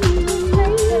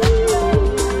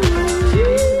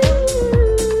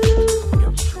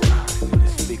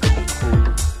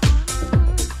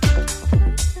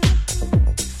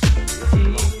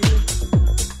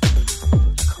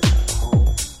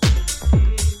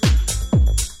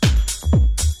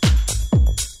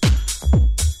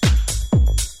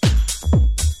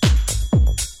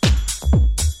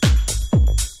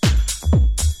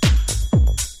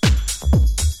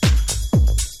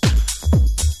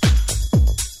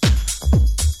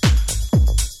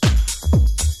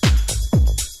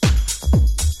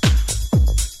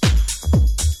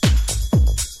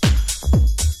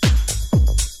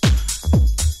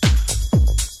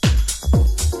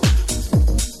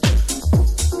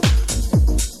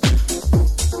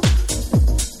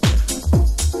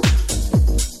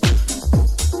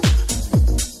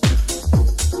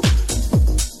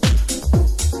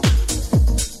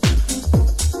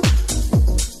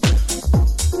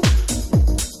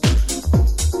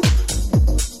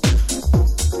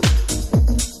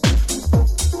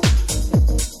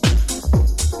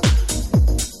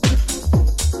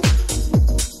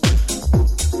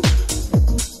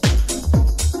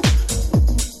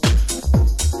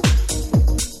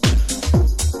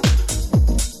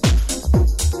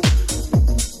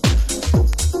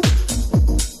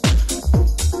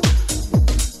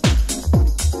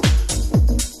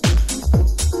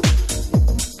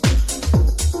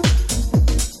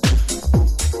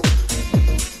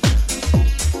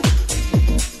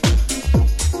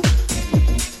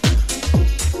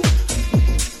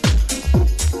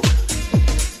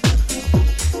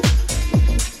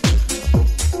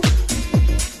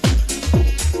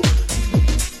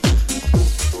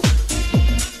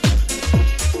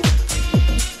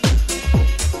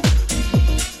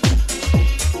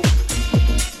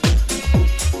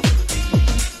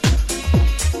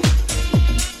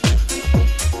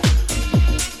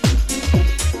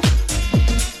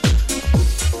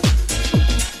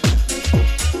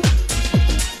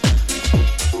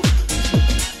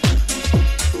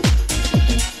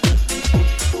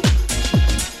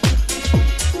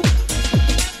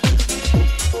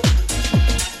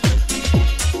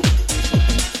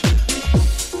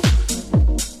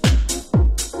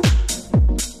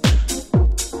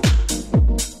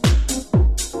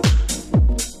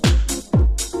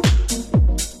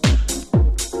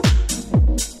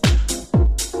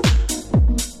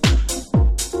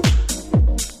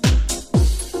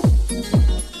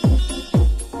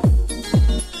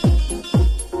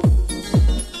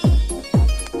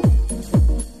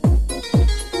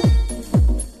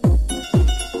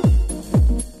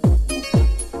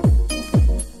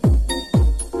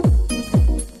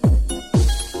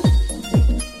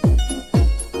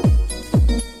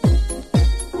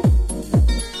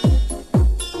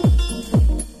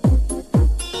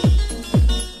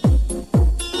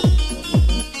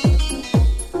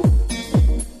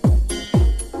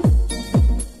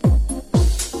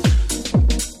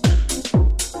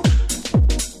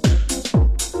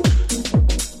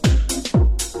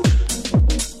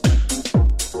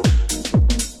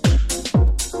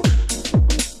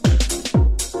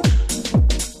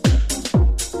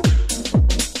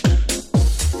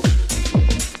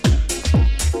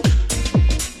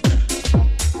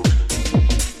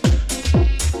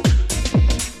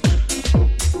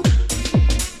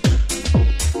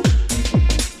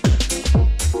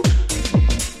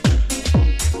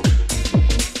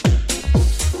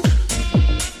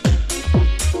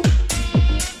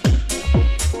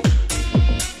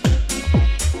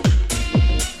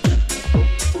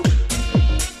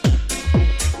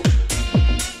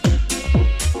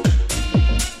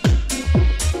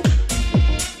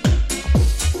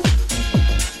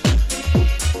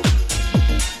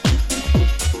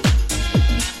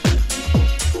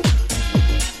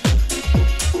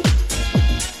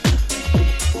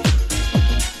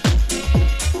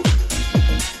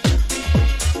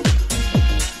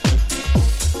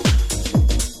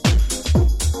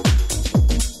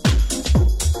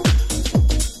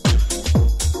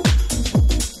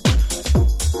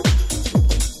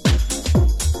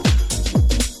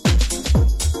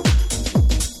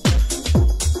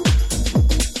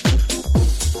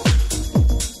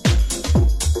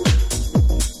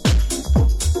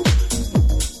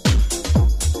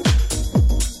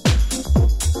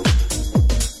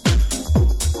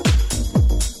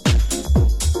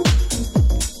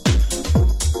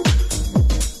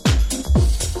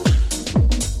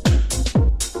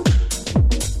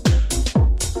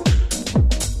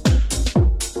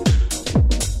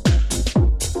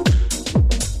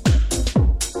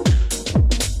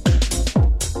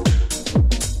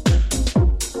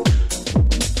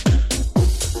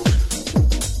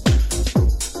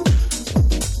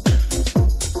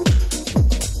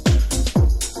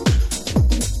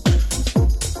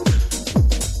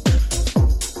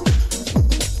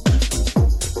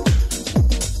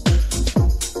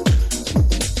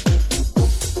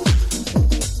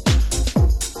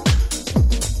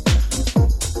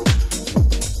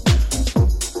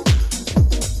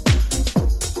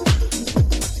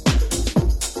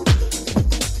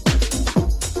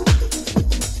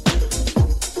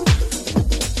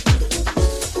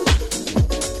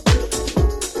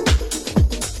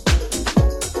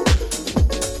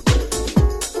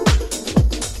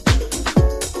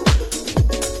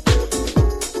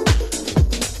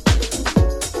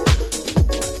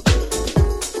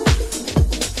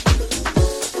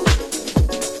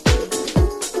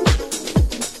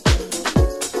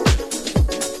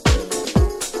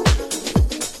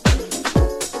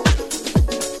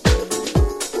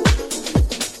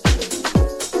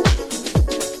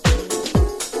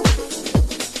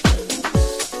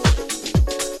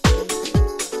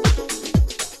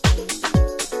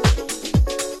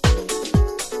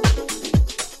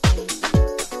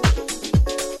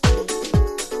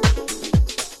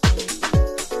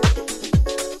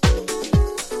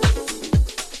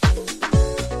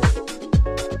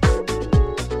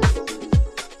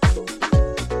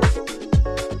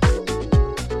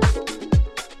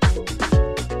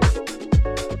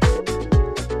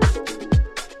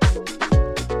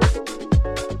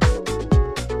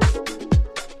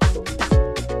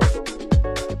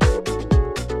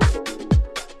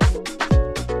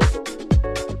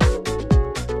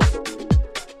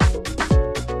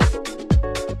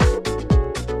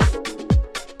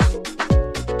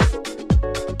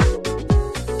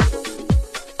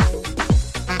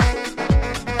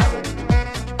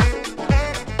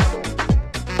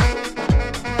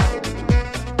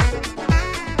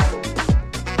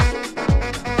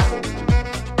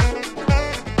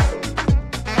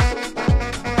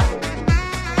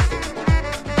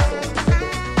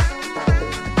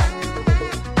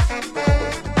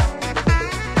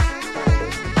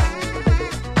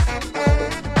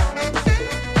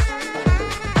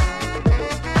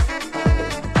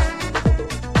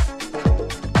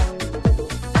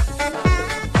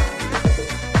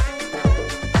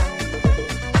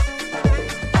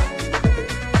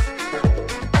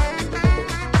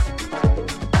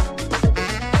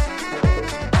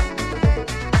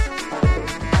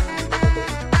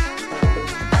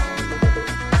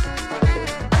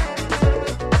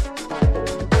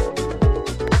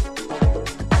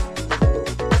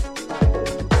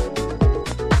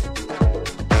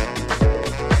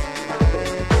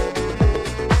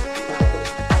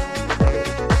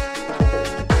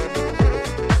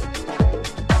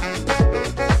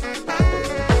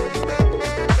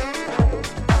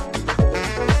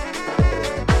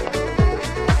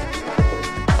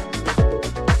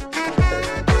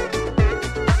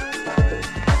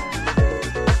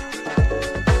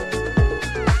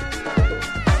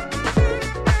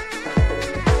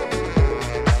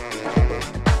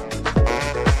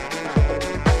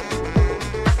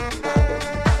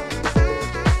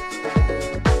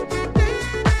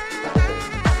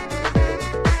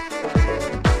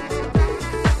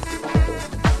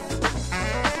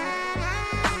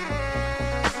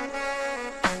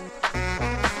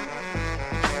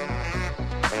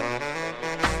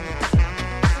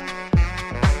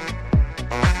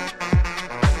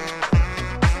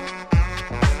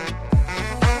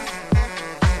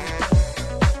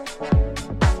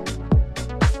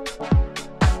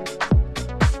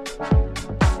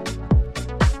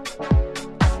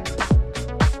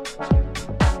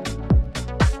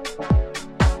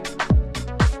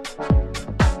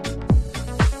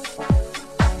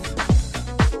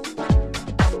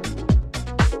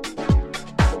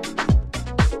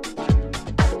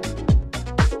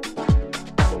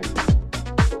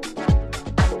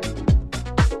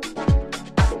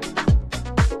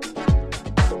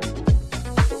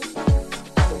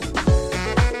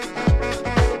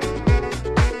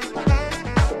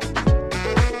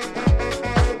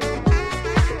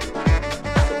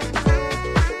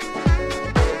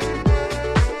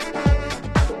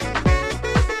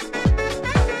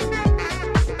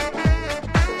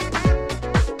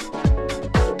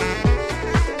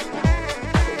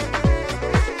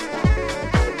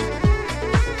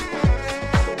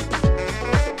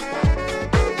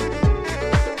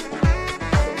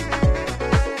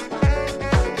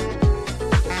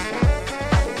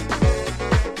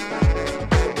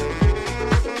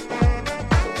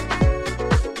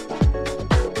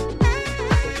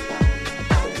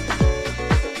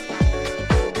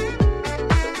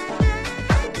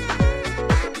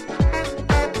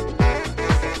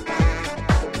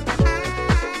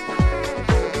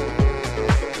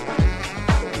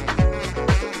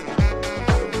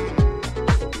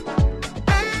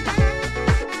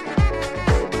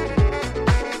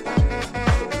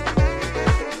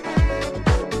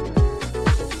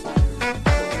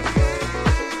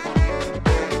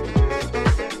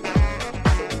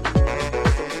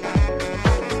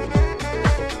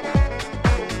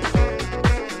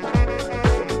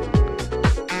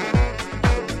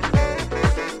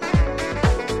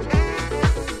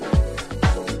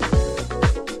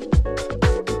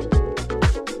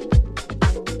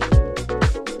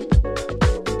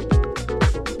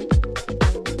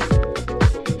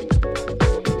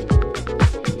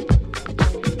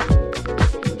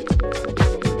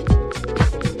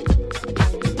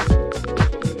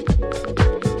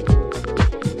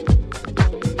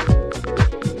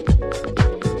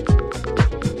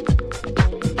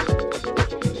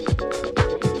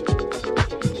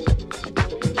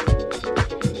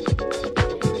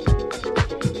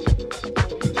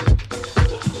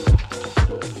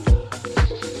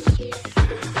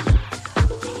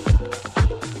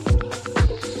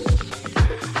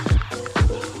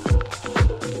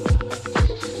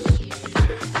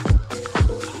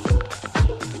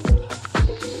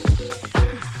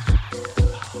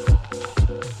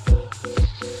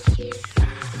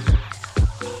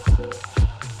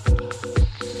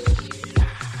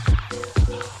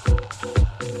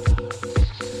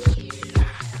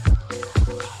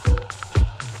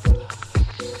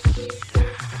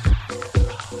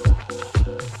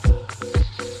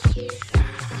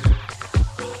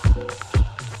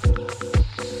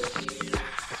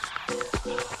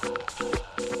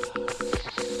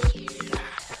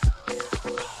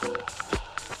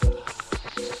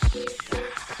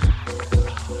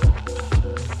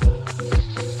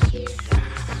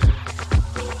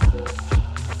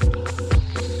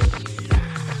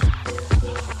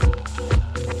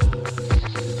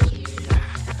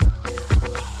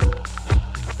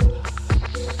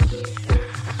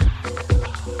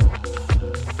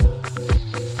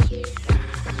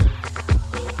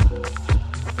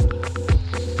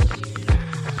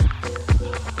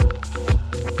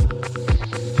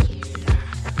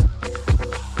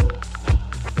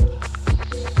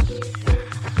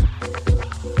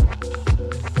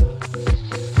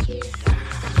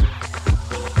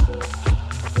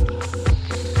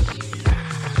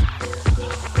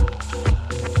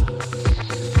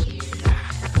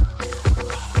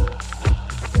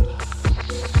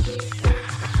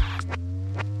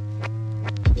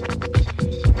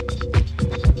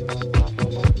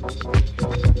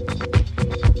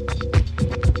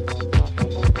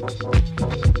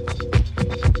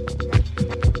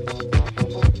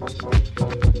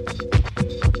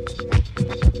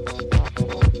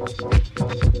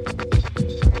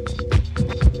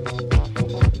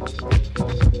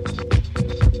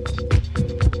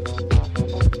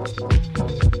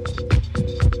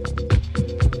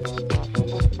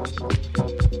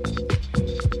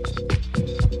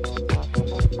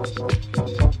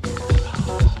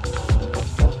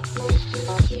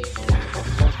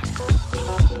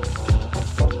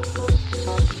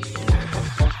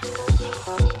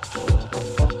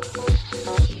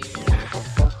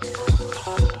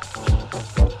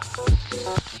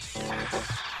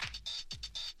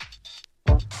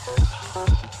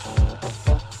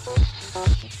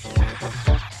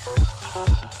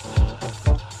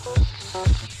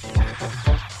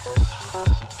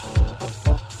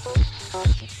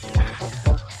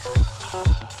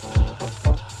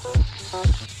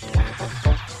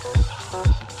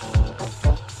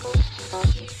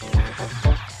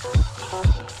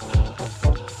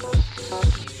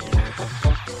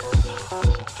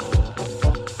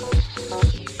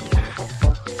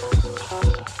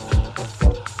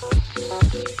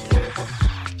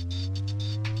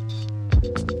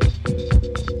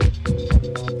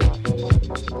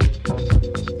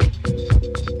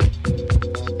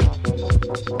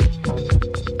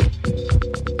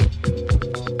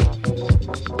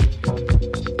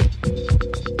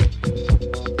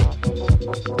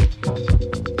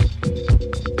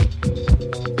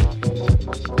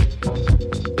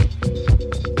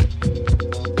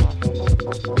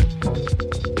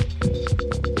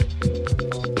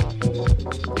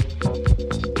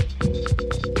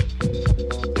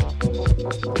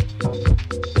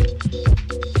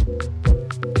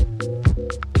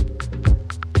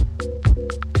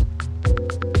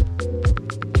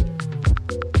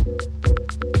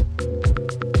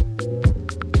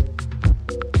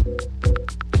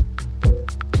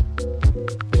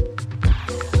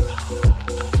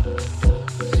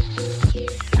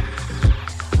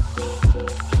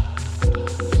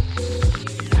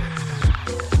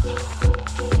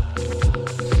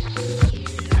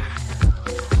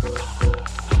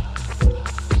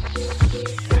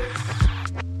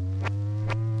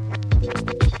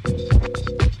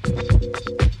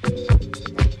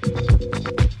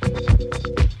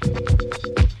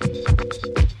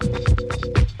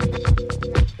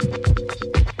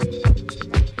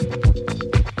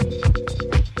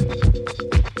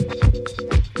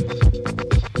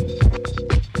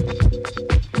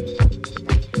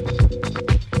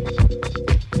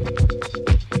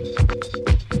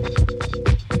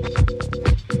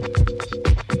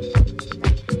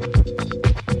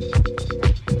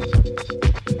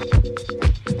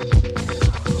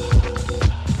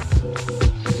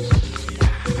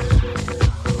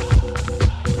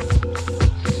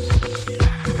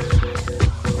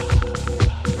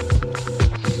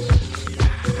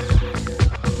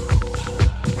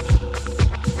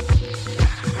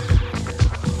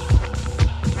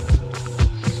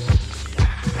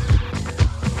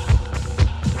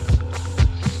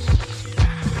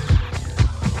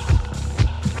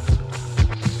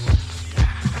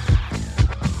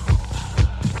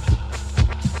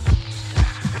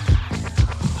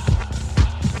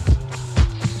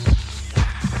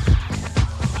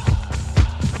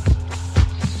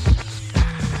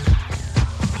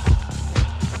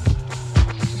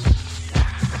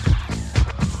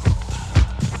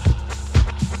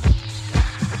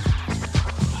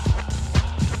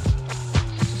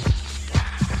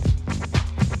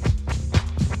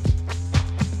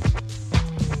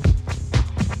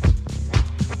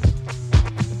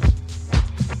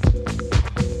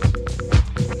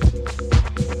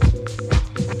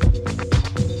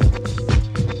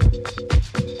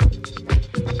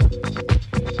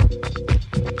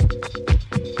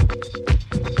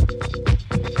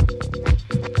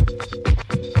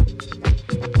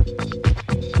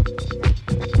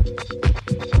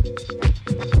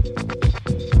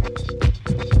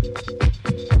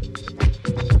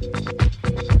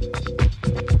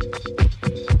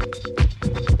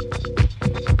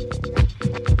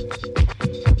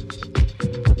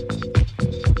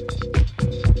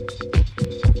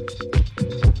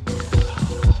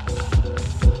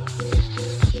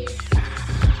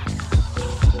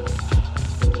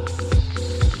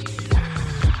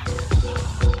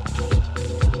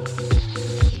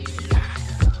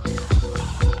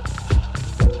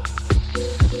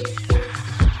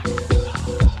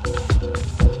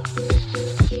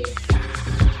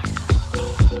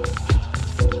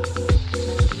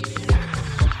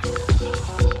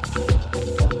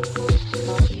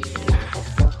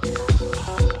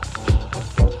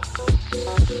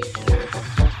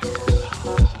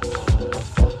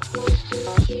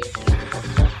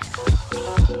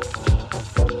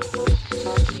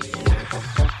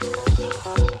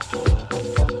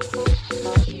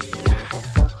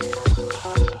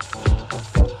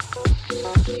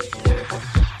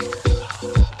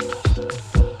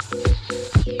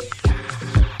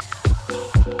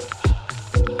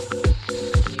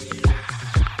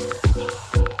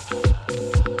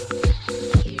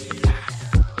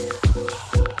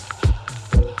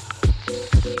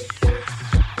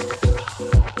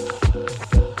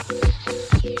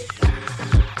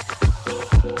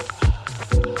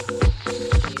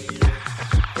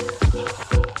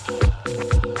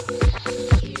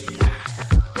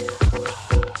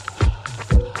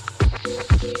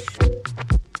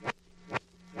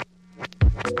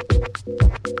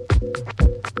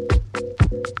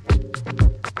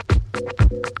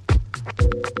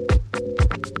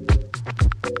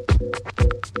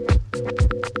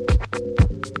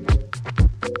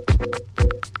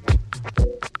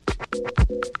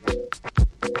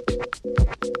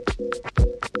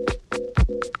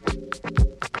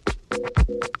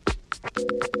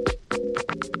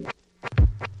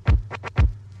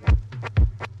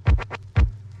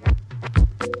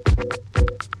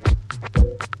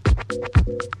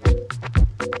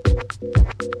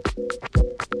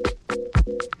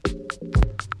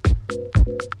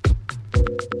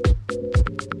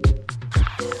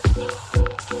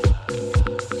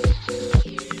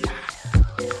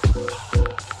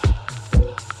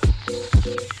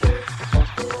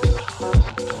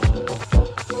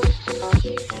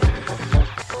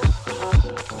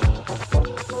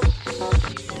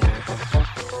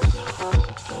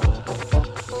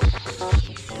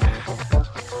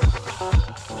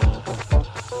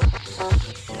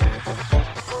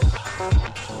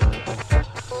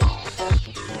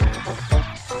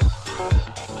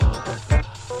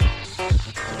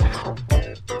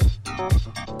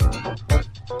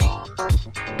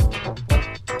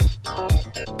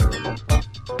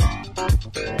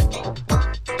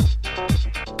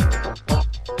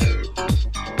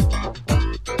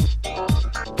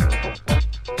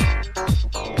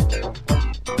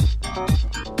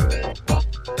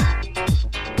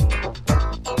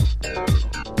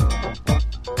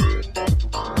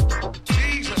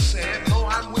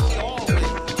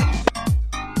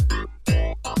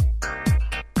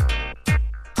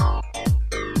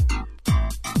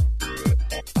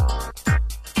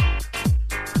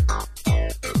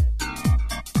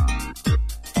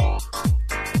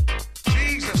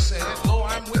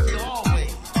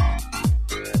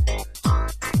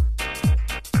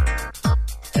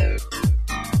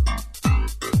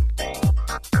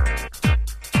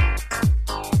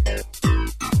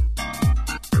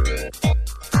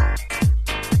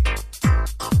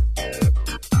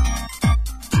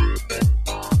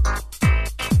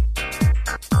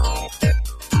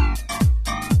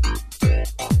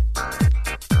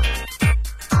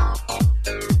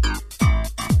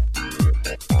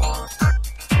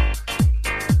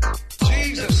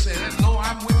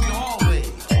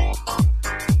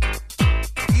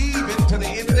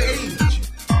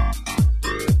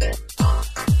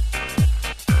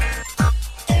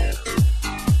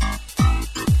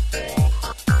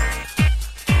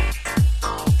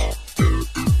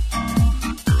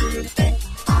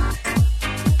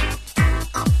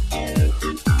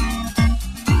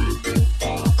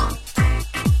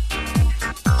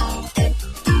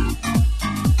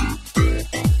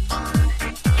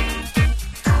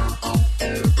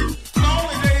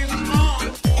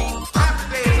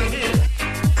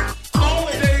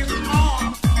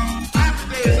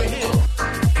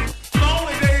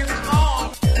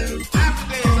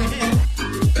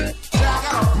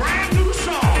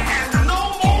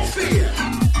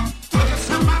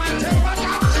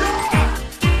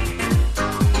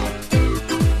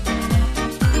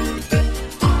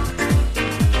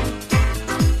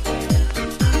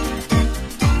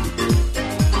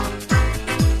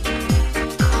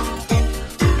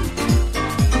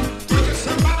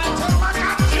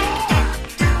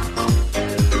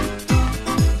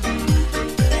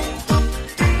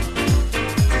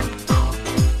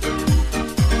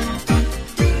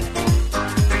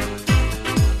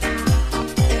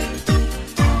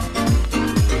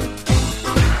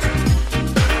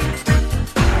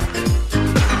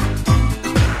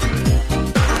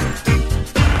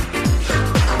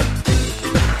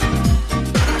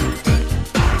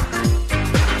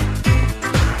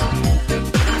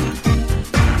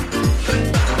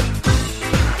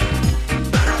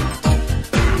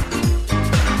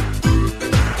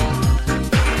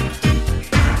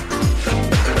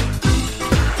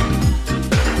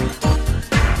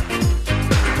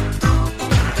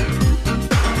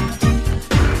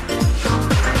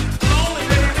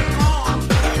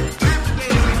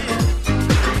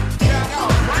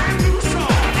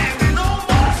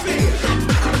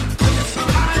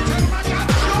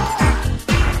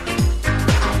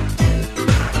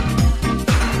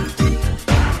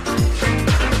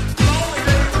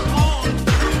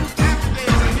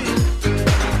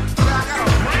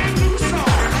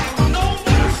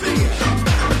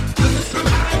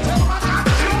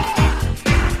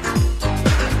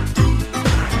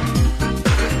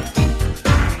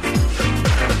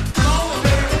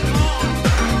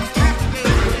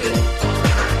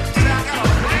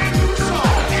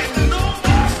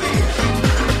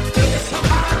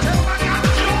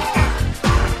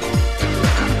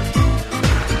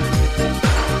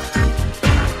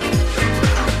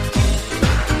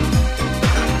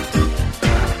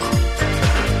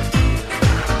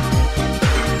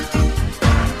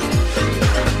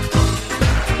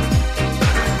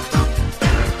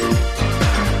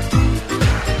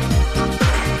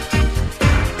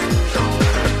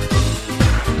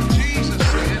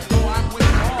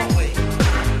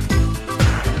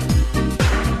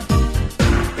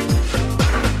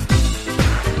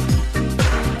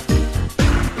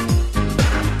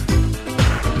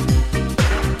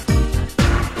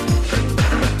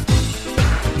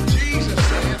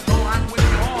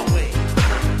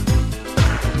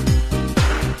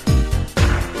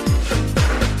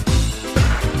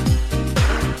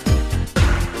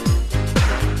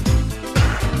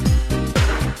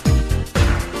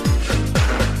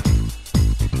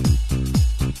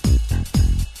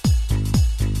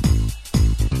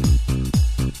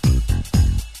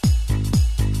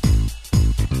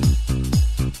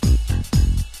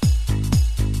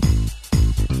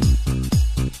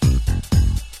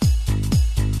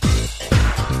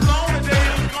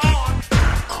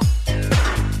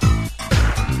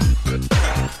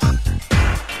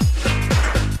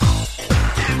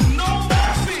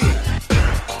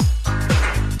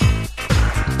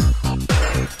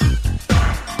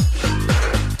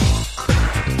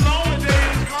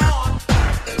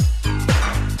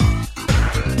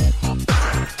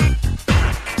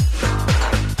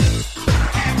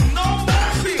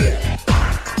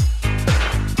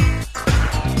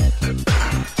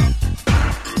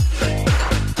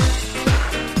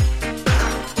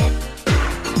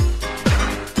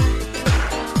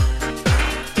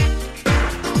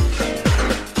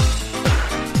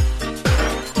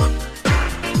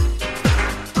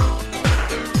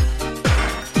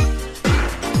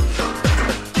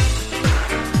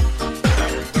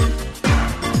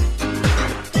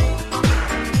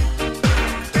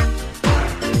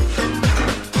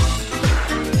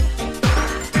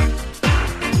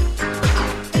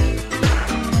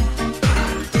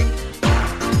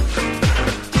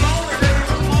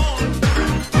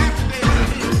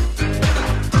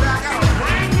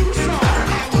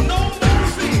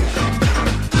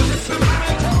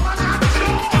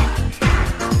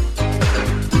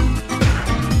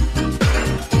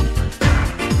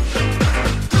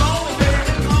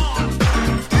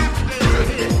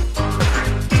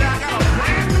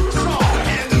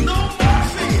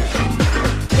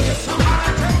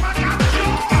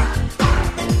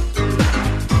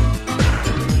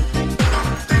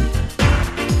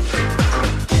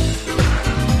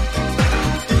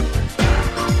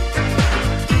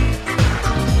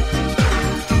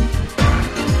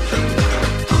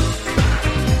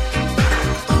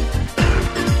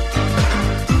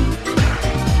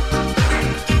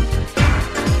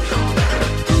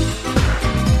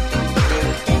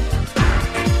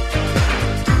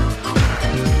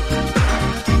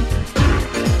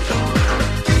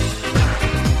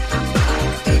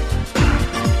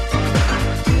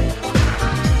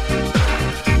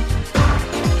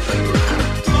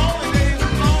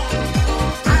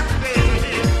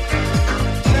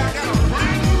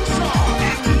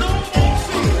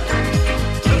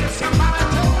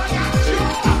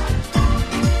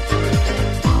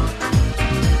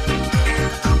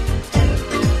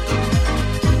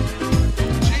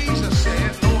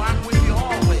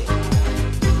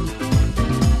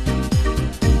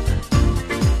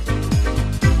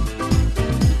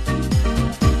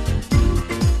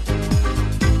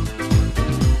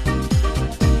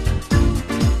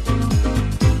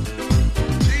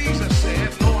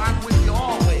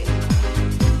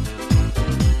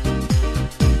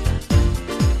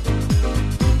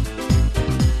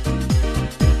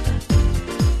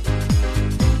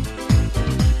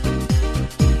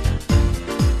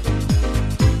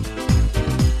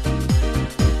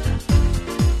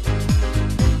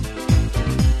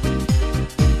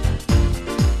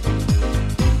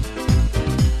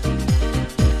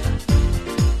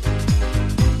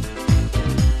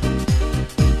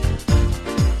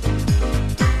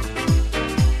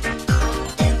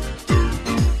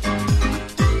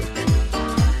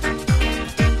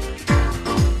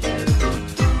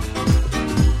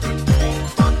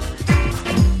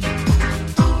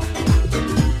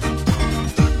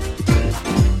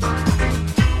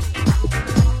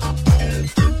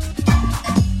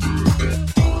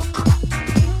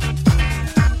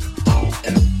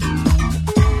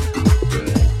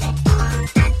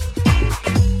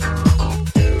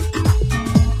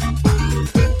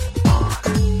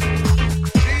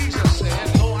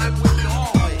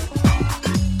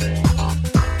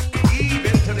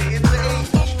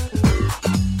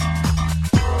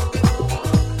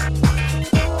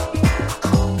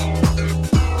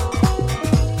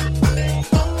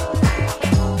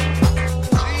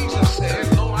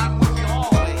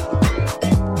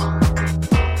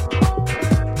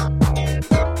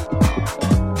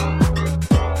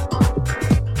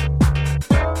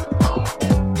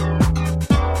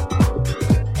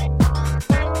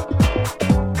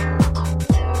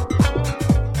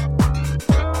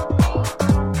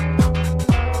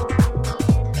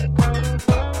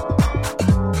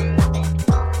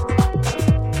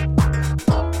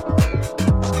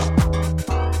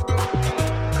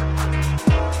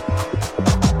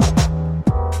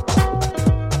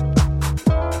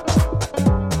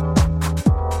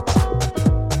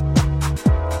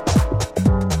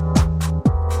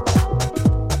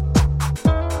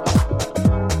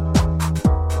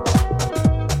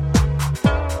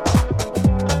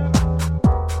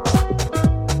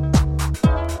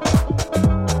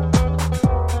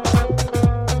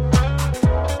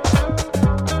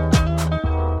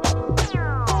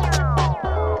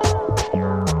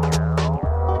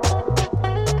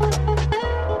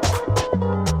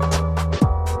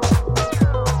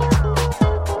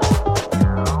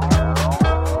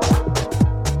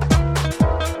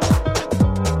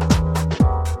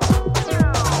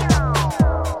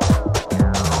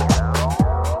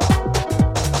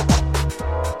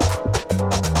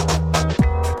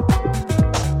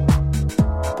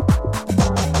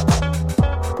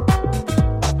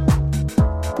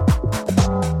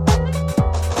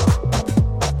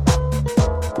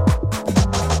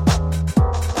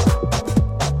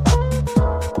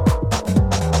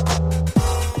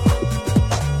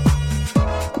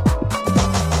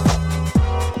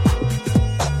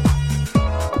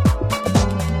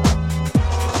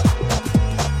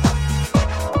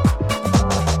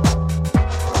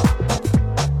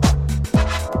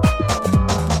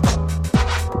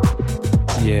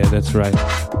 Yeah, that's right.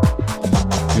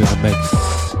 You're in the mix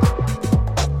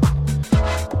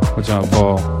with John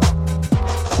Paul.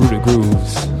 Rooted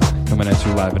Grooves coming at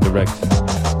you live and direct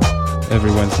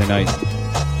every Wednesday night,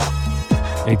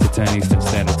 8 to 10 Eastern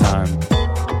Standard Time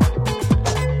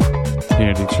here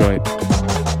in Detroit.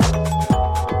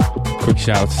 Quick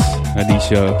shouts,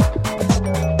 Anisha,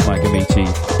 Mike Amici,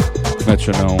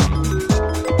 Metronome,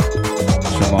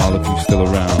 Jamal if you're still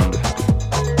around.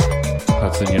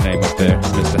 Hudson, your name up there,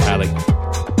 Mr. Halley,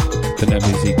 the Net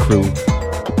Music crew.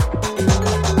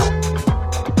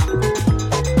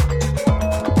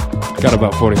 Got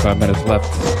about 45 minutes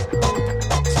left.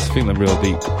 Just feeling real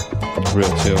deep,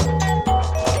 real chill.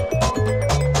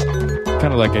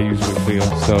 Kind of like I usually feel,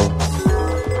 so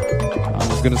I'm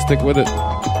just gonna stick with it.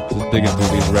 Just digging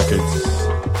through these records.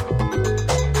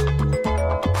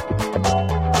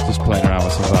 Just playing around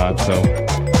with some vibes, so.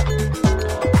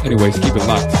 Anyways, keep it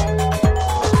locked.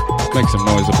 Make some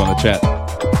noise up on the chat.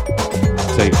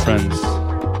 Tell your friends.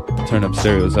 Turn up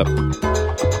stereos up.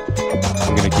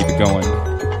 I'm gonna keep it going.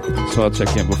 So I'll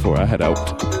check in before I head out.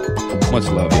 Much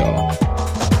love, y'all.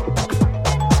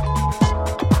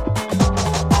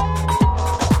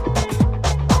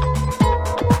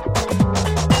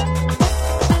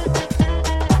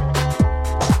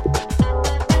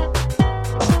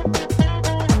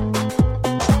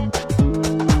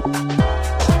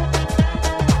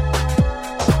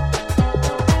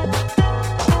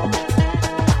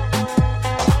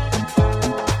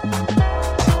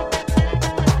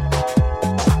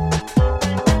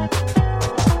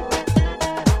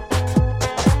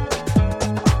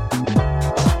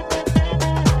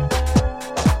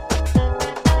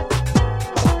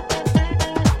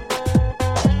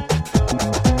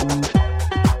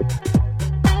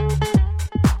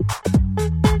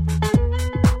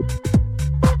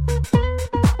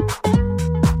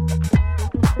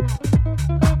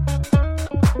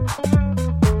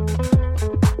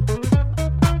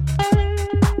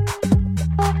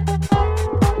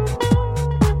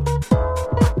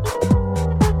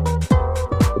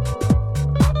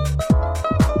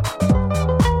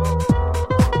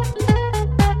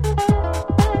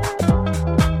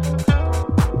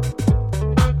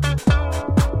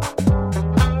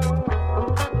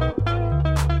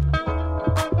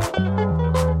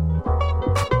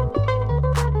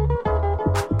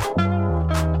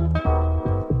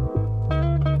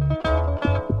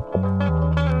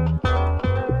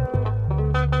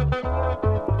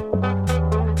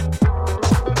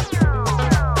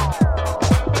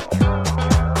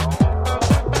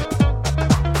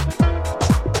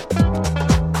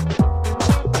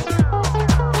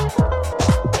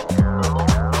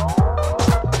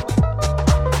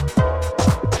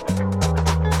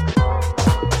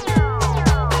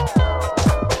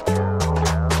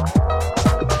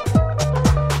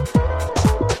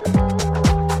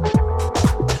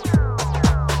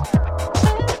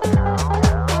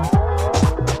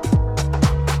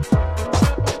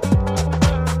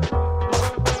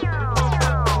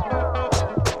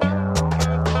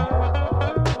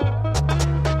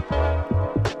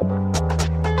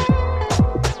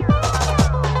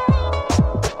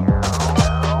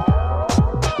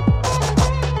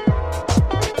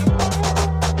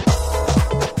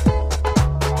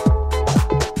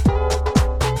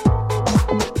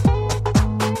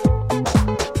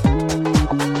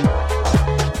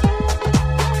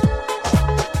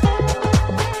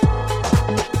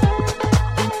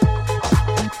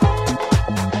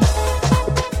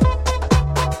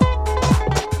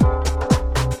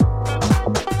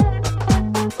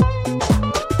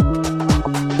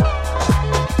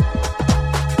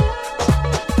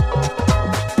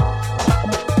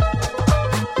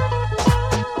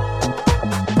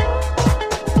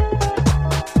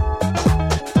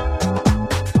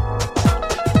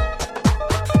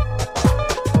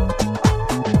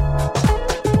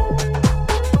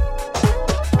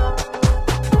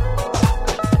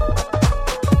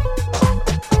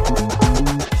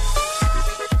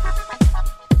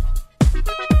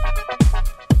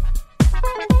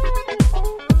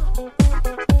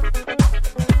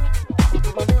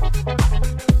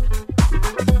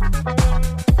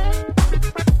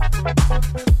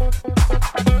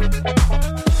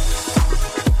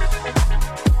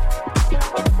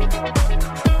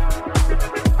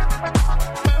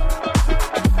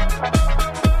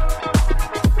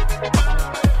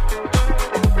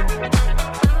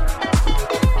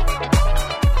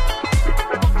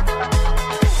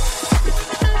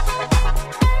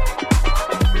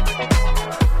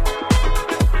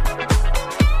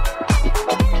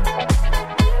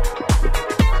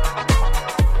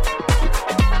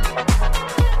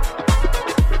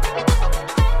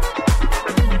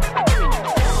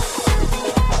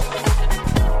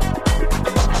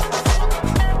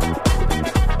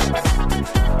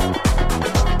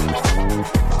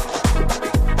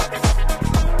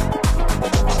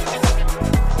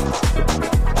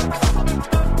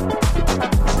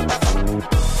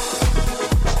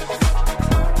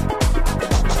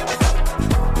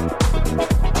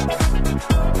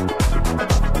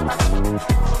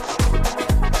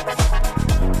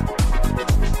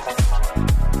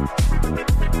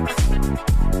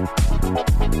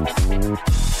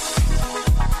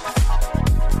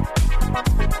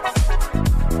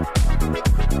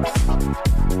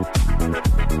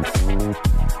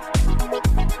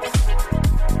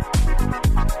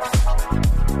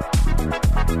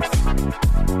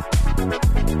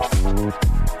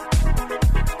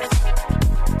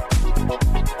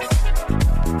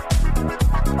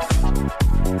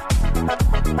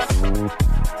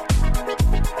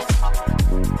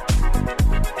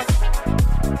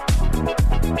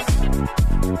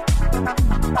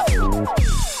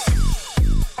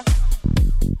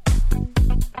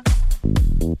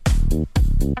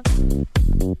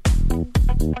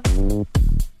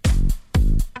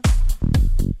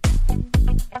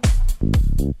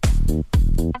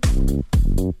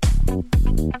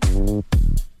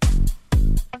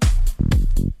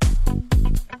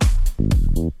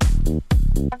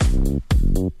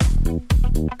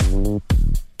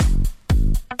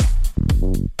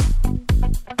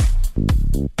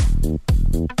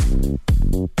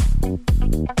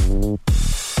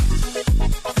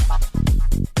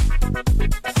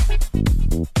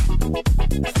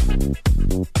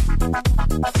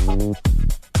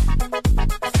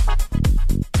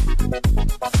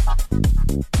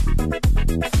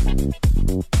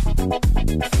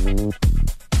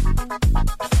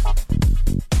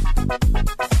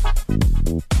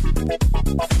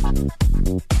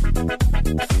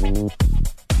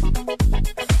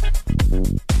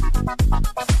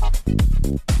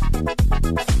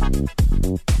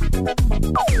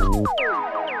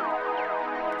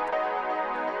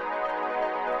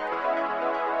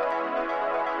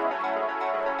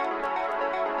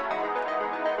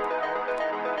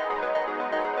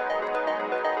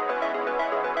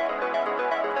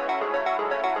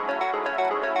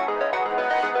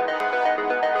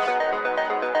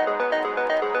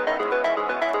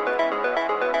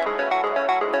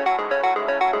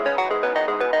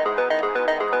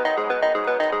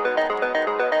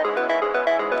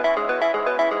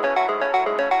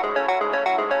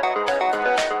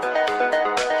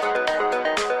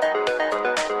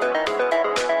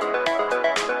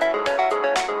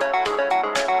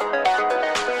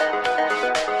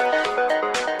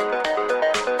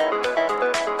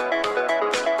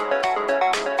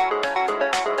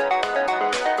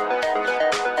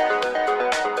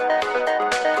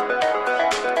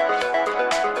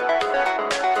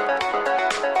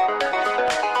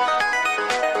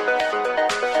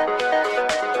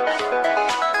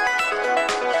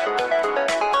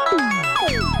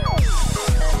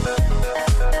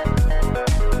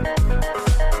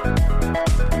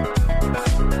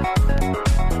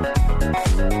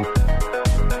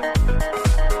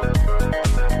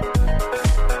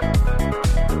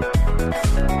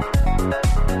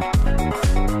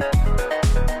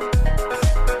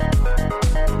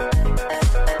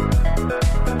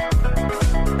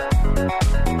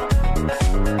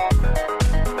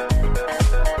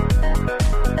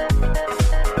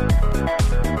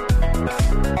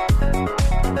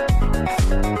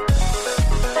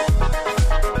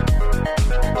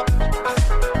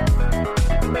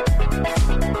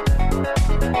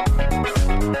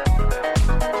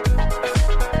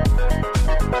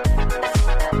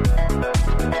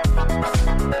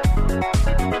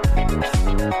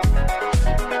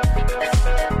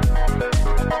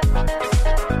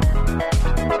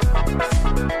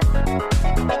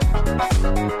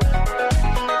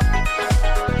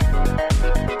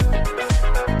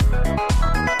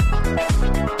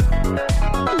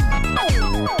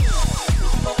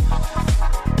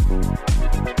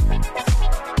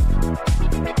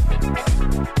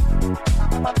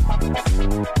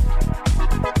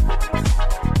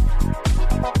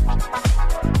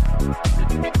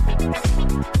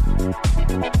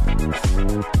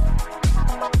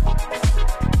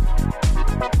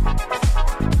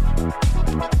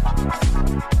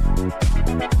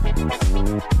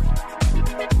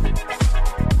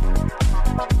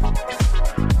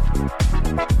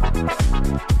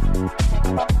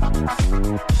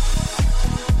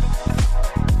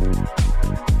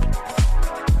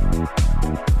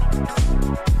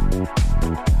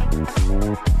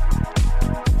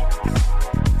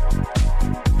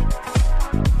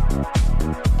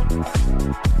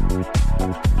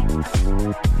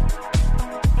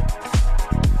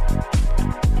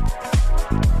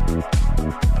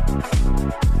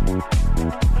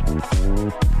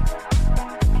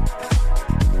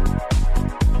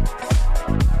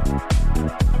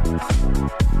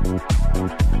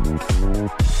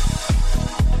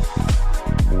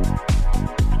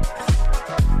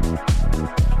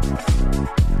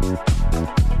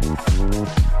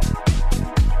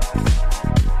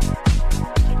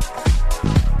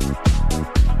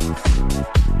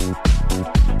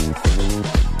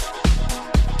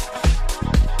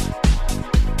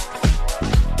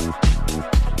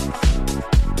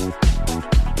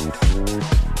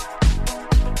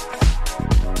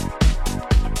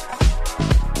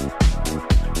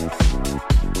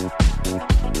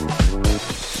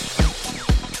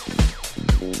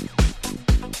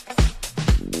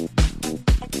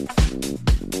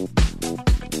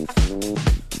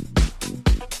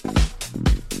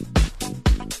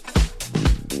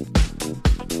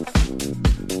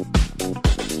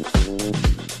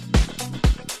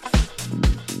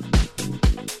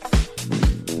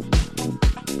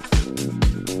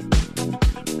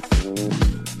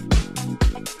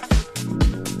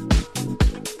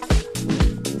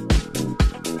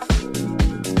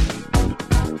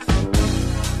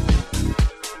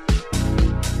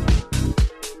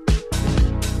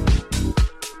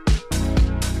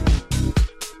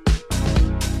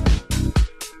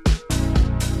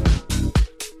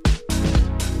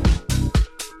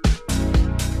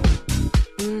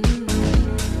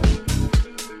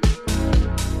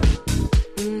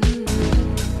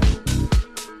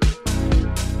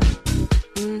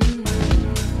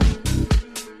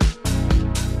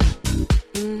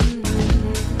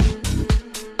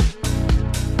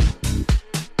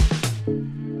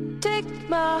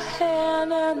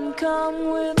 and come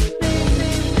with me.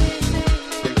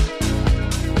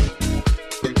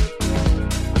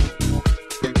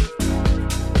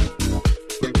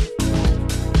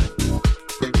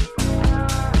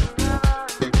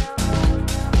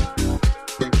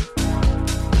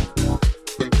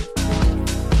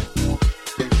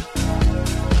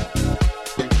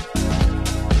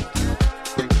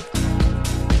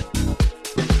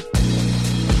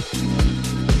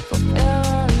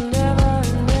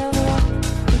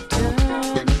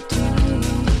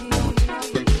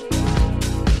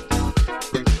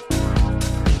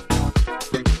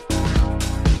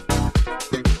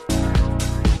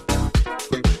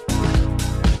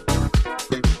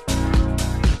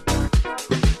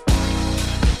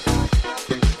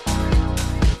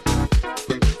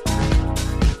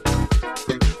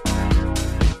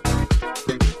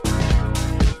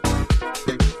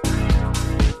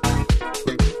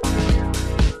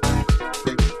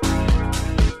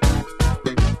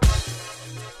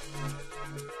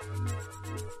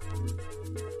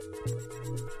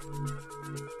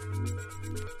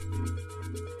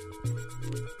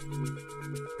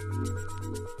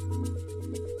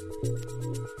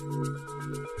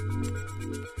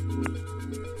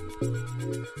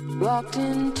 Walked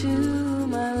into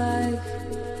my life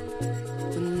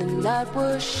when the night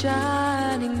was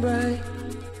shining bright.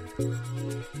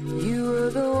 You were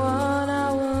the one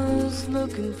I was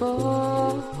looking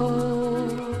for.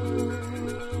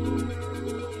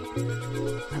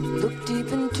 I looked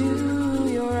deep into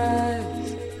your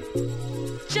eyes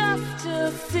just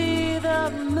to see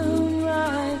the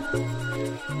moonrise.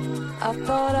 I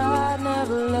thought I'd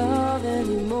never love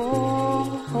anymore.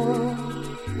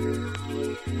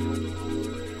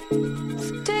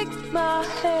 My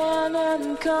hand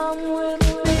and come with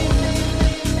me.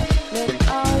 Let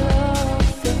our love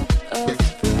set us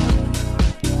free.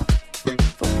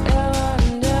 Forever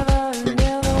and ever and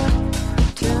ever,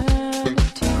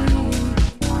 eternity.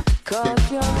 'Cause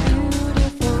you're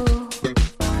beautiful.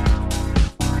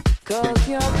 'Cause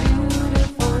you're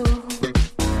beautiful.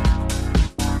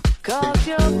 'Cause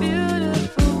you're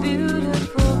beautiful,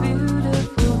 beautiful,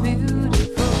 beautiful,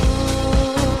 beautiful.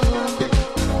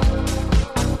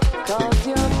 'Cause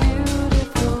you're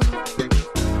beautiful.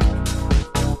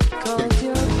 'Cause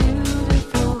you're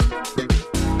beautiful.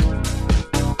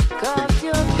 'Cause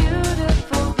you're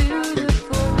beautiful,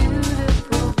 beautiful,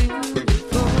 beautiful,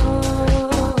 beautiful.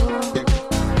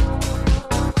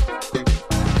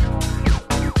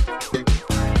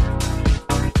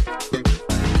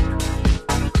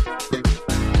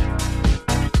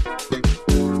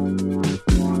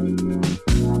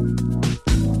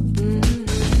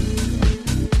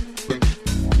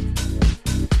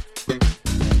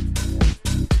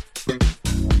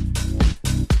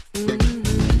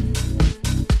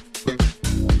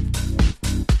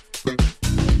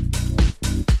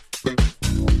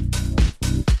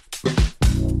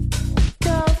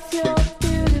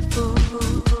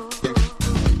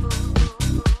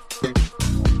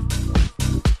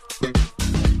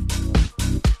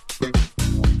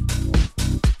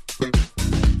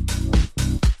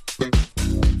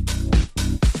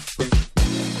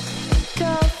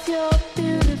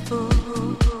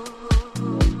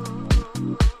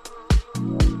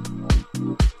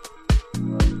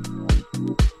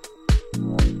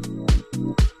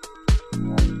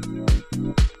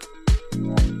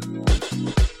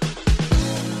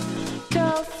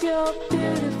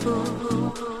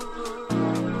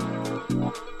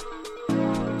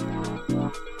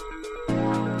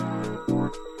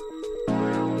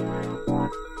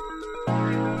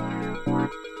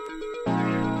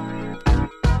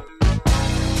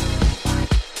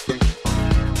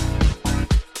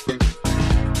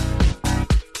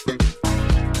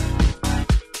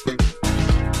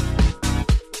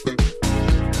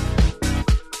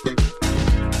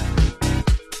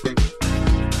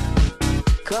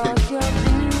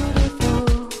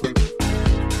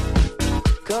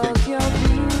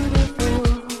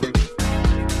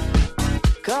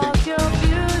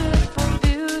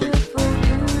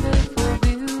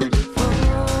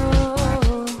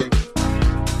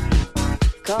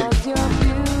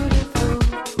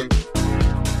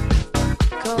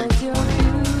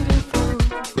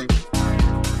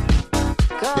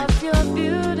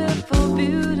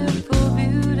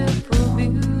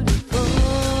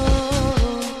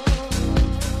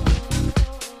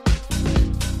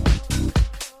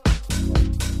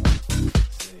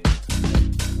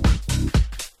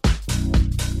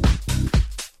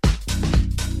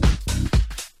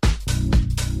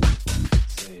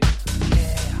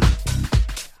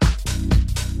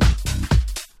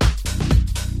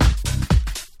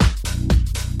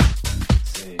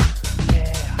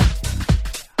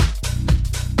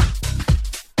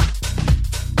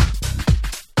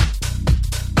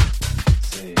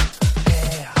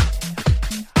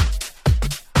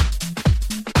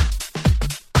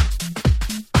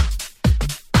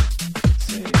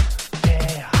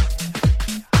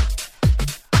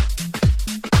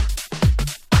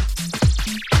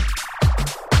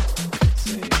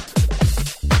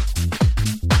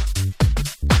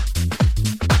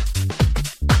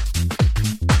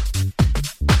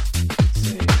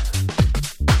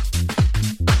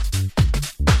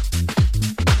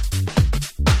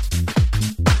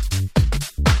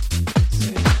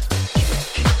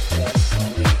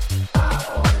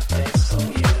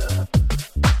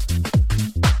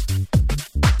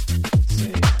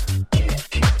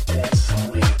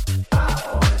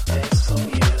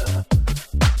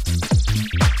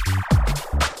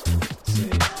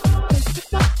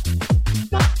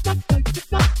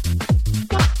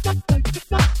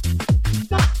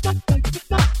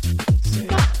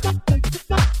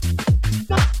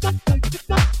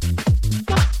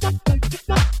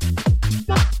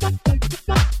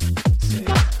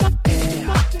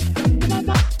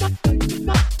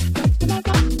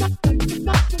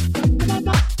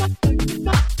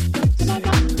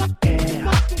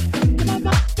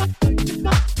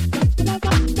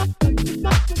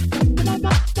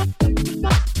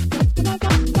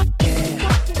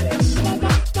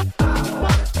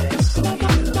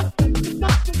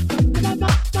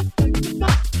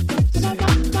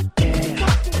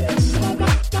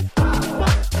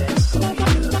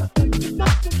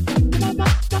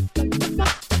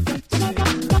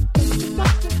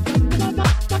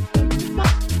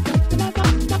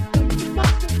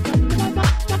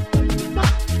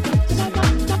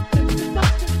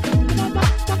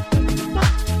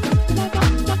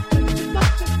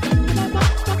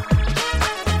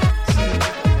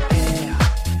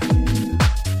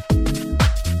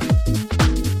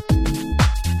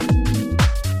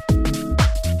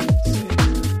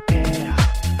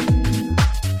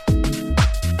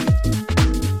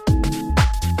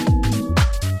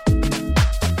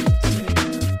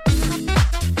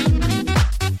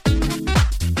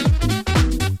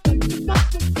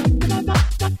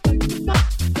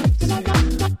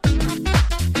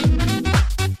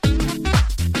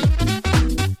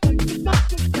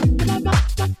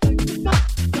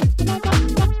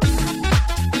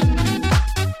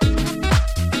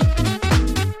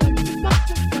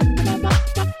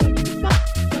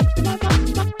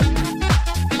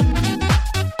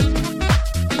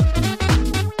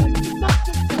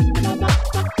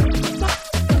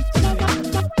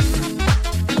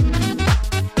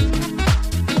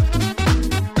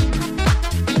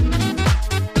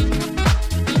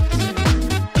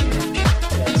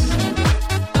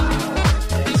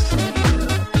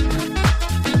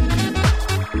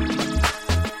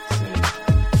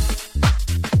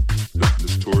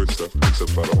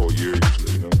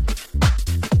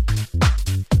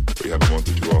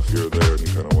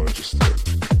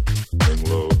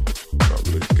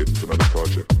 get into another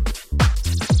project.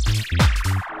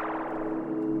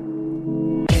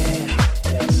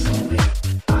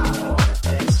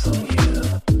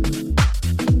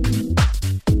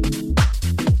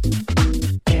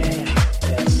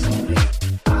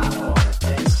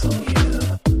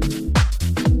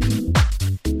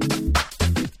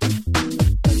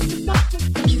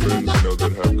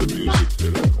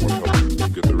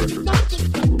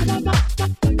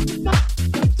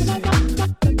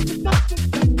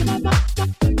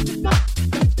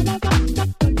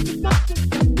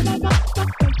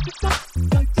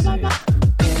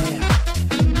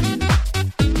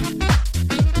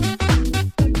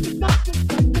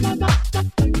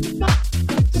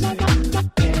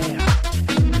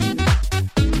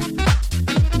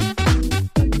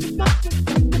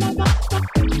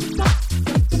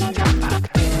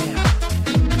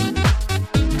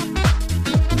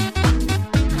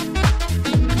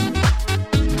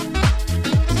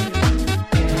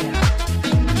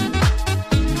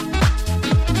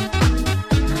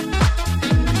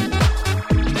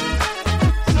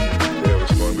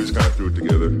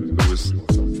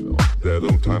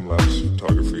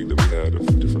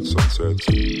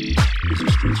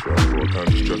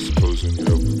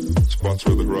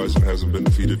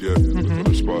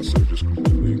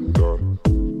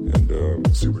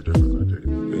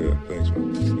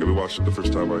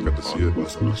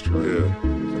 Australia.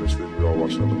 Yeah, finished it. We all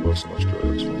watched it on the bus in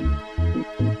Australia. It's fun.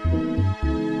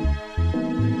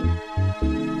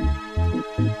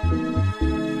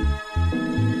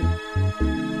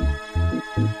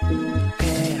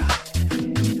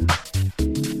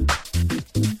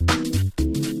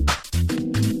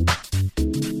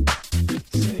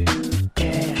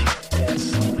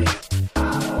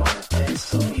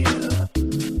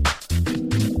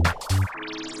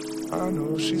 I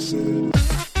know she said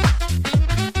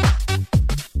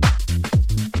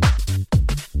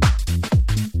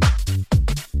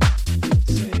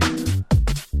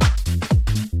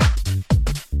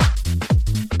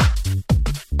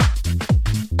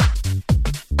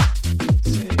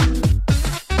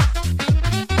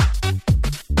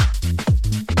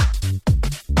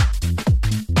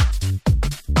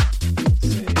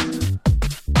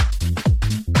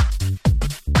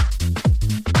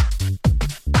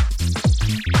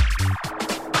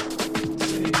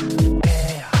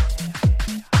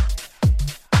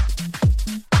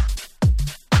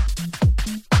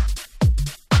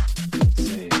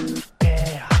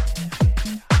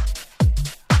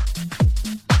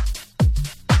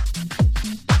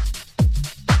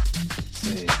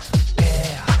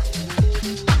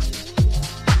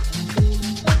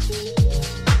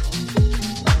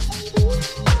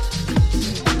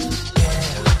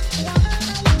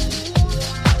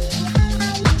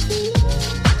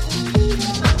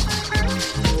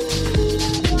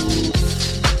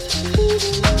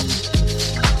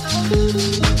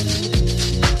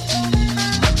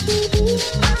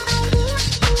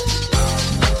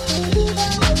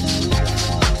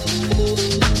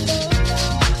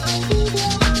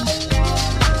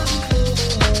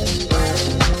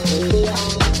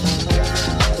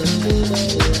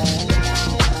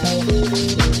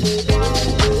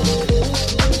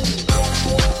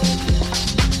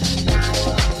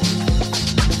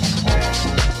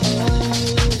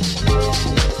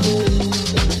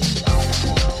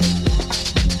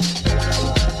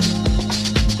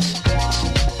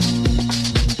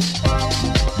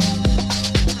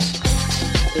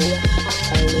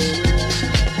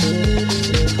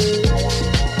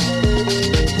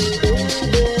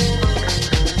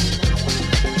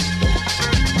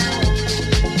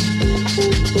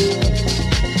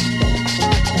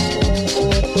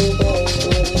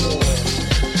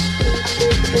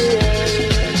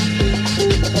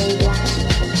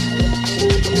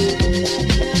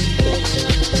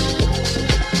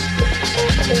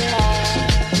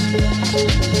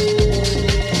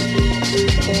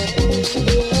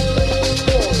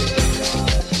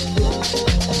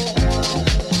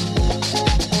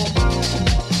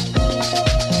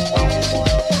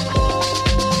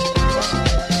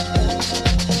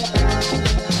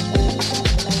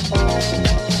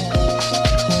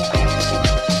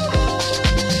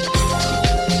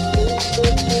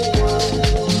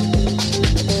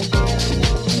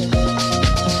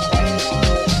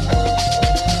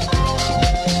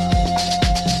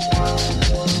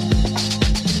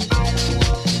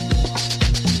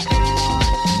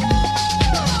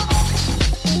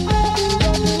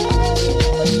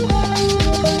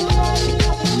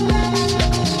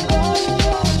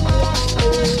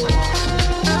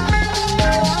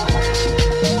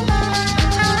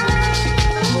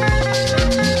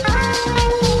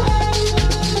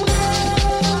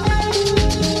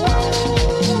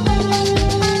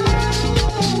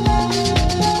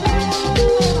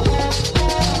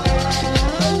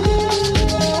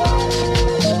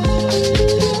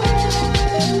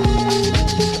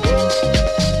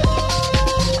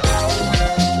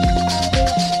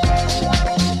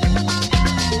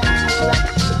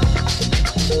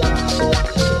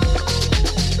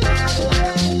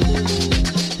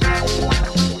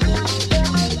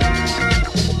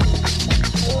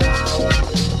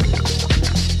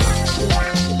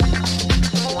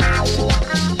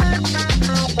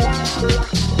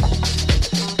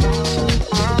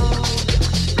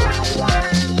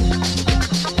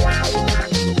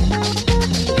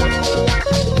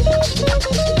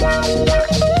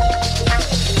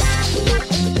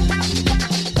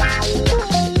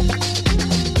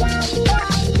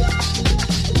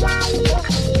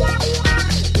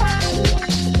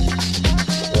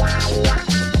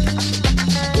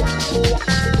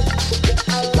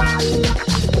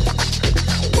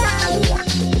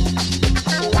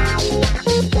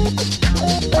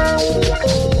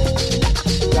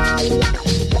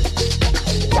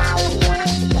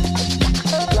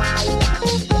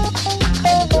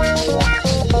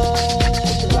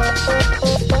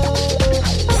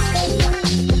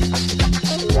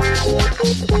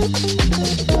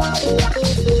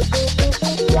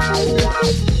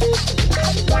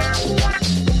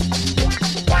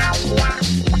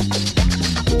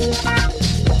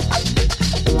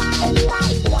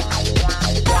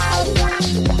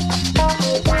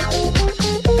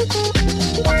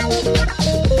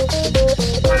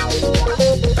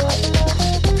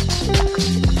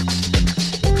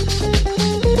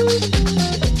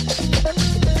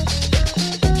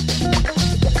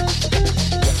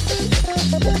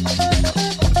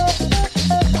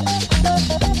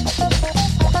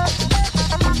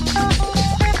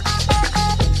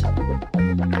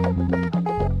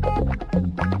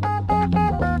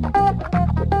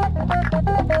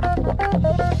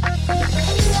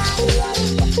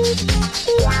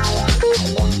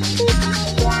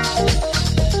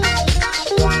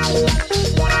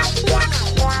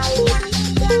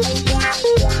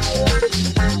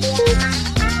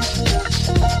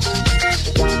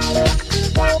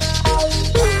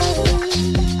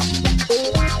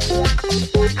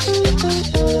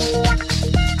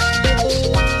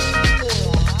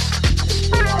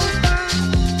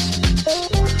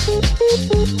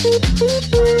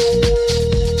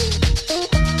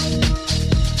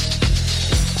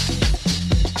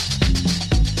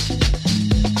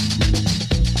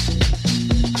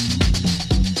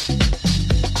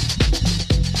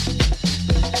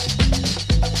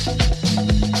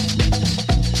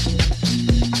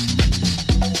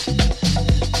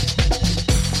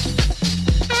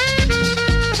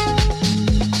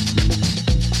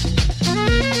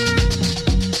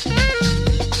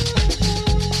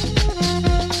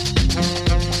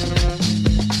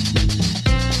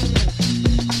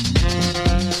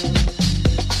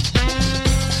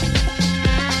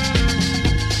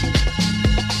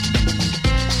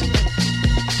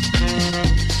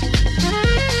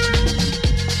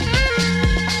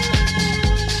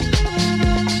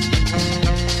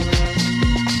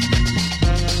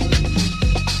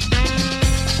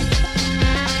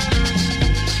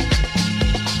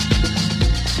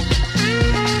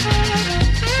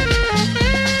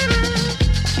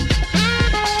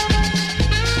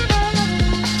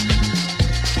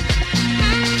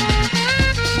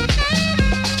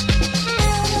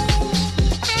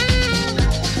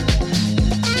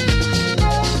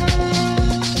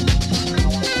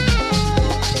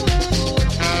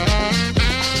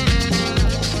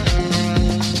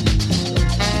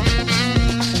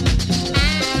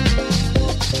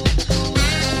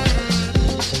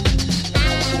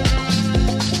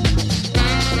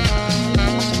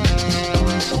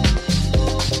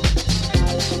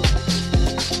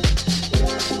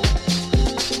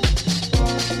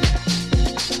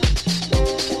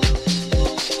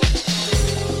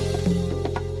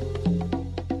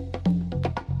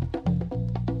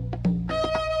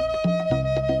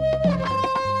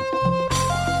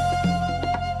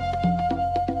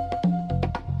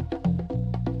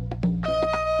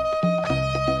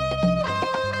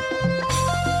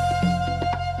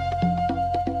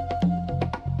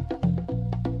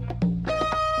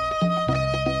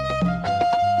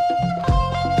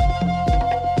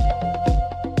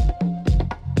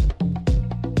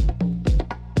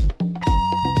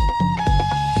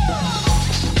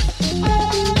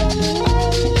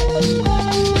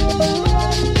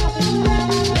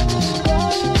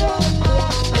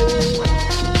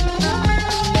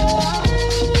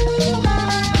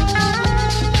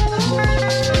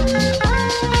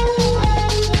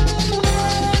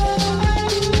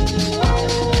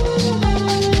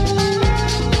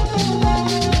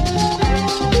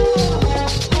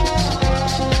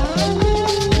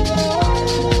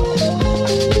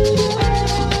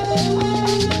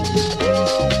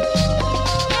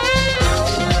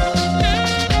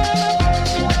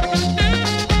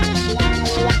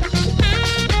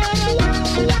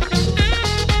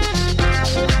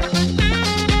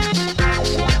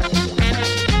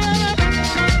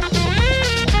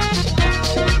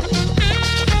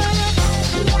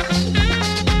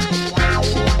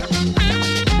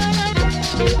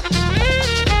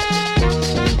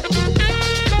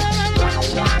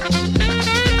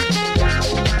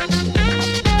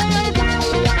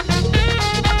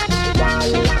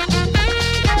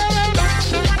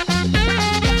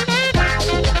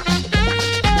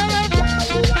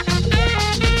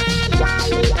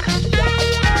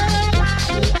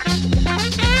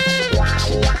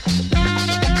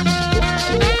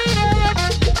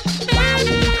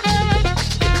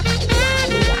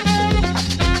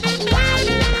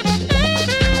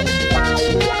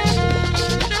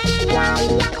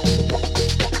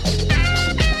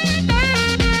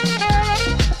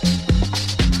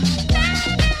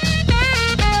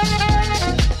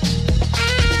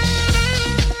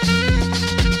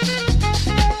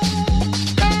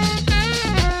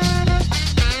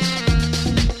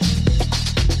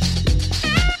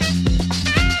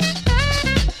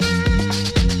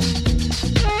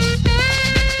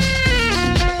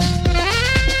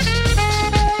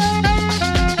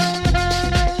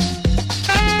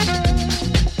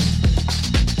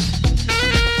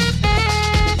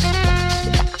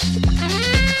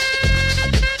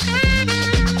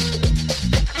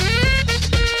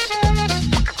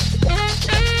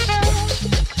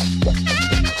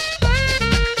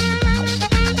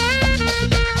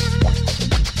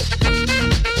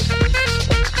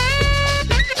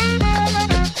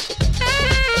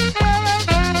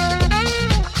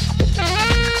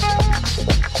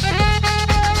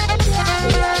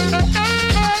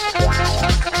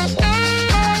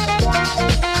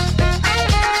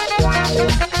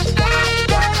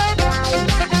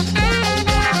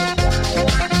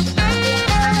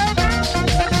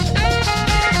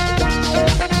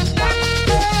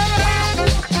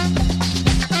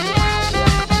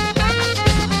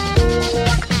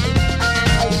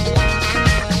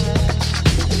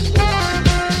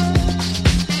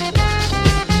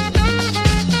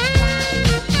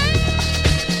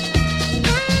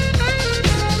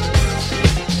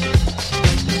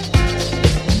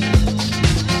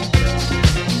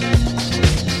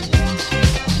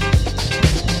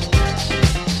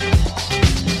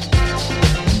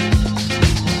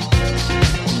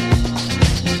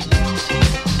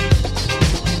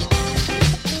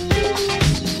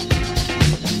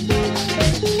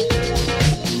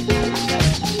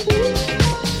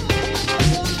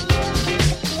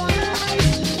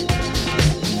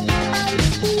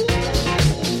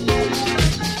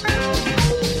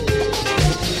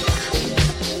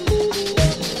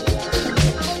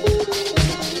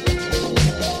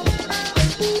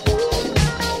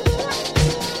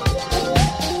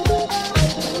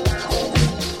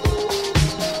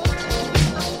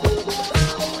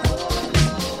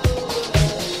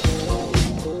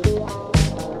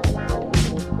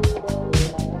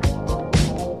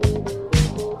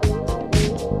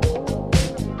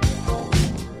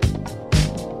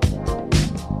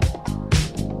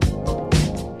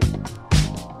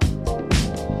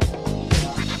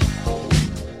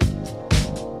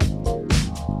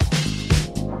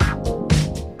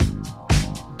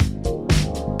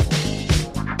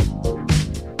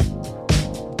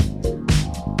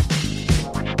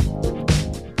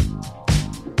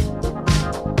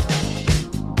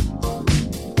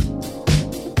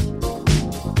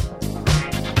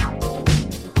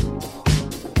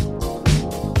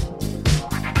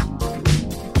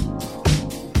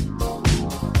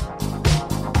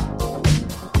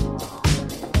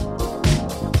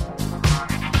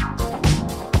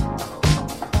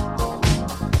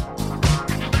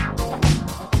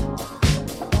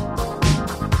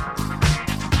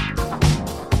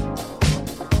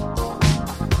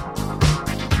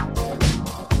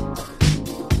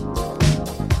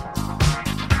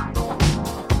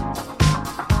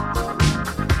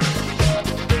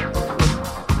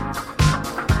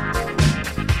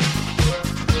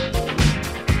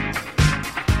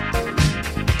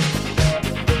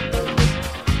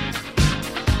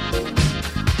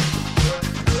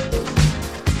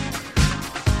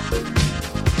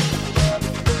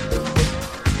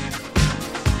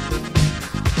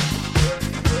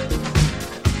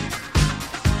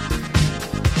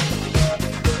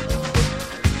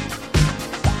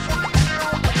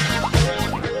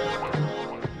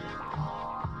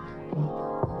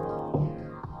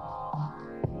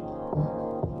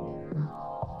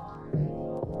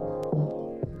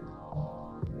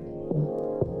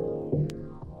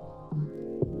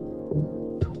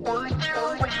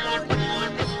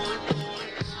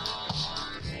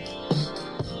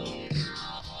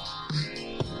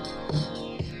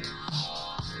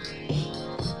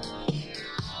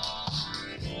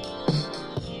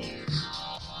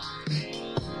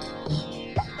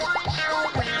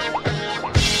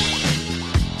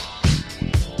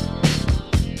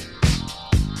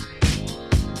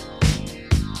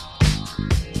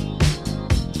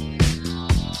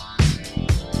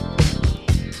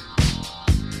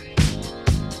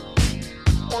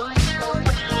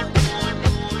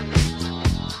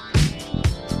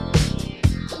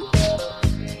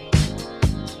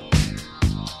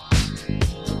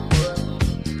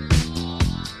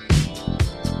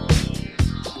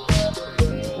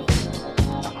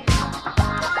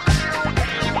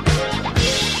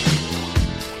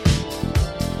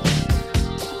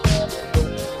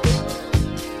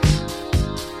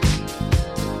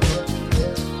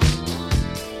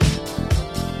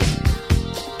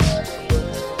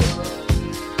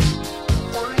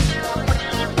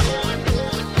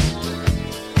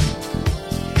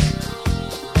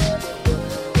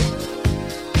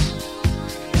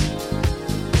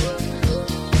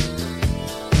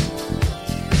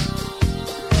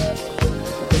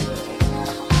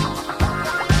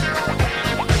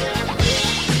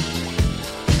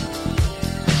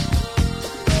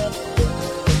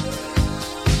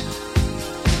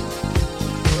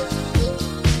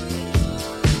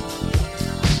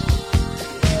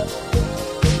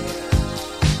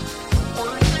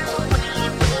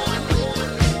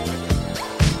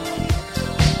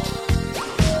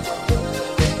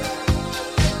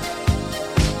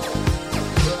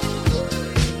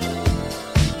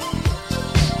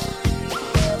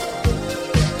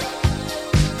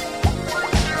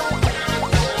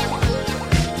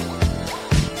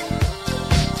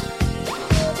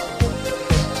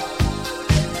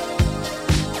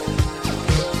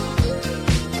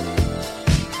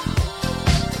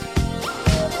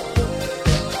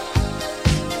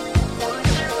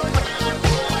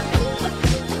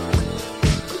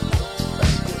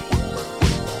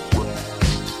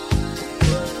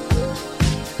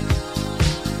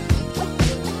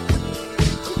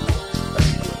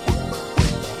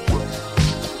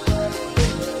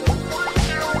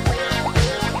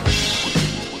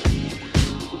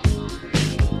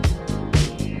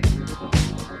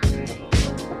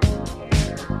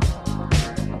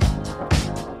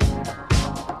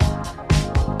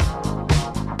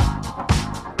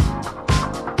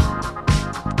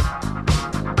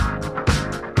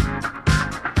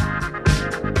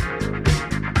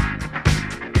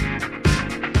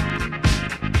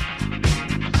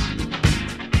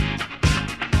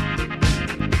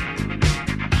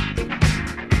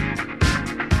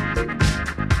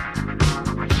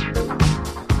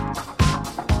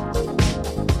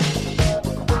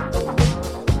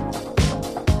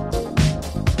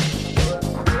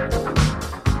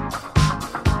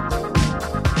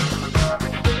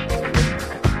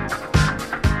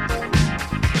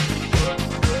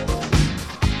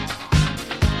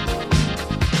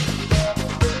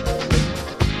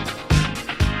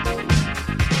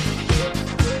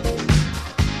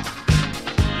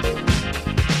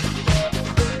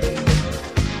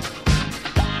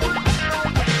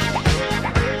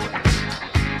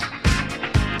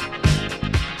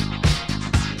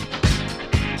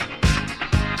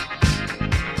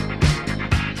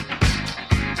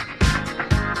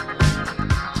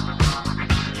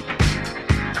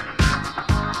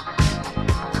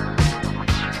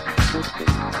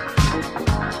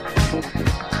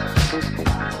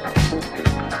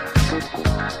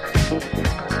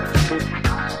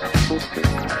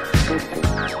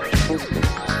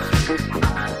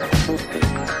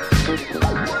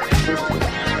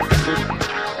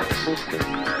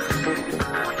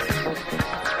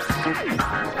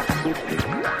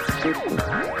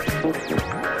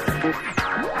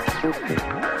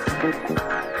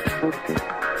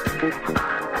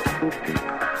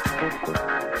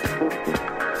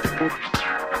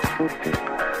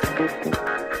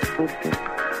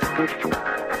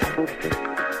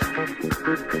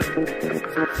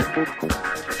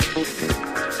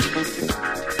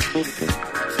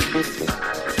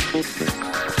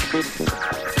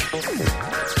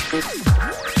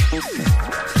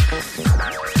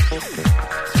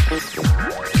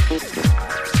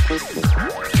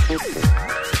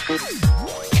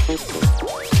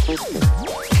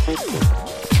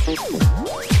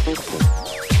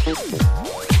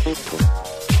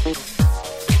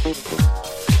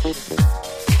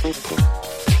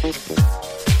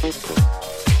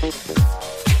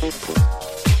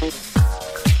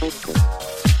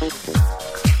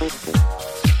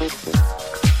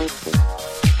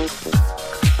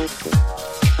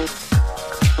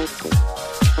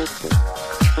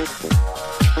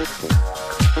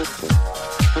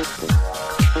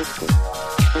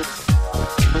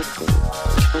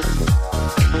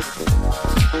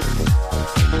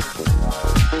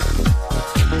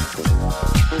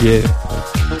Yeah.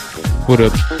 What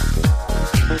up?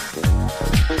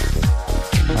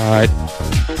 Alright.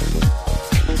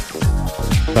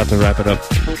 About to wrap it up.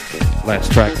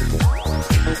 Last track.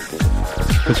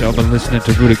 But y'all been listening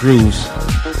to Rooted Grooves.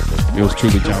 Yours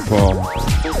truly, John Paul,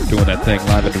 doing that thing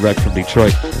live and direct from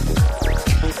Detroit.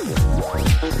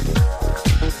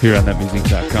 Here on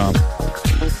netmusic.com.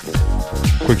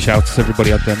 Quick shouts to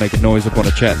everybody out there making noise up on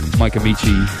the chat. Mike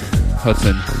Amici,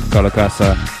 Hudson,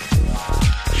 Galacasa,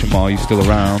 Shamal, you still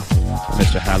around?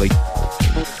 Mr. Halley.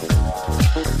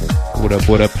 What up,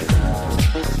 what up?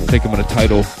 I think I'm going to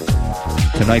title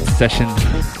tonight's session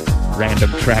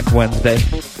Random Track Wednesday.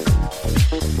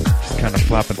 Just kind of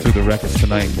flopping through the records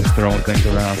tonight, just throwing things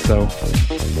around. So,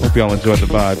 hope y'all enjoyed the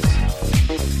vibes.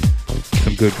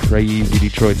 Some good crazy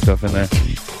Detroit stuff in there.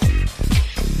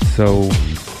 So,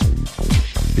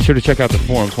 be sure to check out the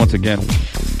forums. Once again,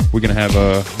 we're going to have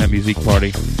a Net Music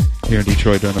party here in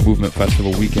Detroit during the Movement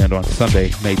Festival weekend on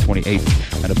Sunday, May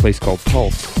 28th, at a place called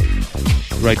Pulse,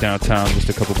 right downtown, just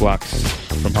a couple blocks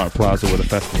from Hart Plaza where the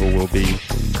festival will be.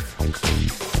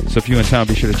 So if you're in town,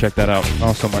 be sure to check that out.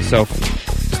 Also myself,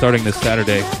 starting this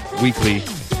Saturday, weekly,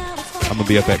 I'm going to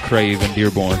be up at Crave in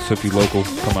Dearborn, so if you're local,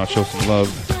 come out, show some love.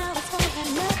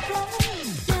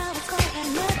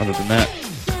 Other than that,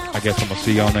 I guess I'm going to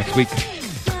see y'all next week.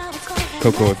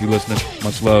 Coco, if you're listening,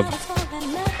 much love.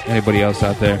 Anybody else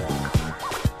out there?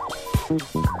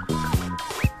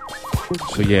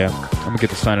 So yeah, I'm gonna get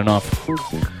to signing off.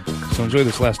 So enjoy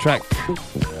this last track.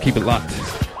 Keep it locked.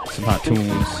 Some hot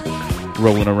tunes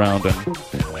rolling around and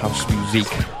house music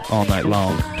all night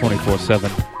long,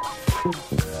 24/7.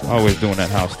 Always doing that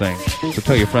house thing. So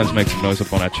tell your friends, make some noise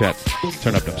up on that chat.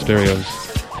 Turn up them stereos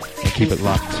and keep it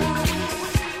locked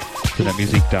to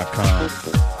netmusic.com.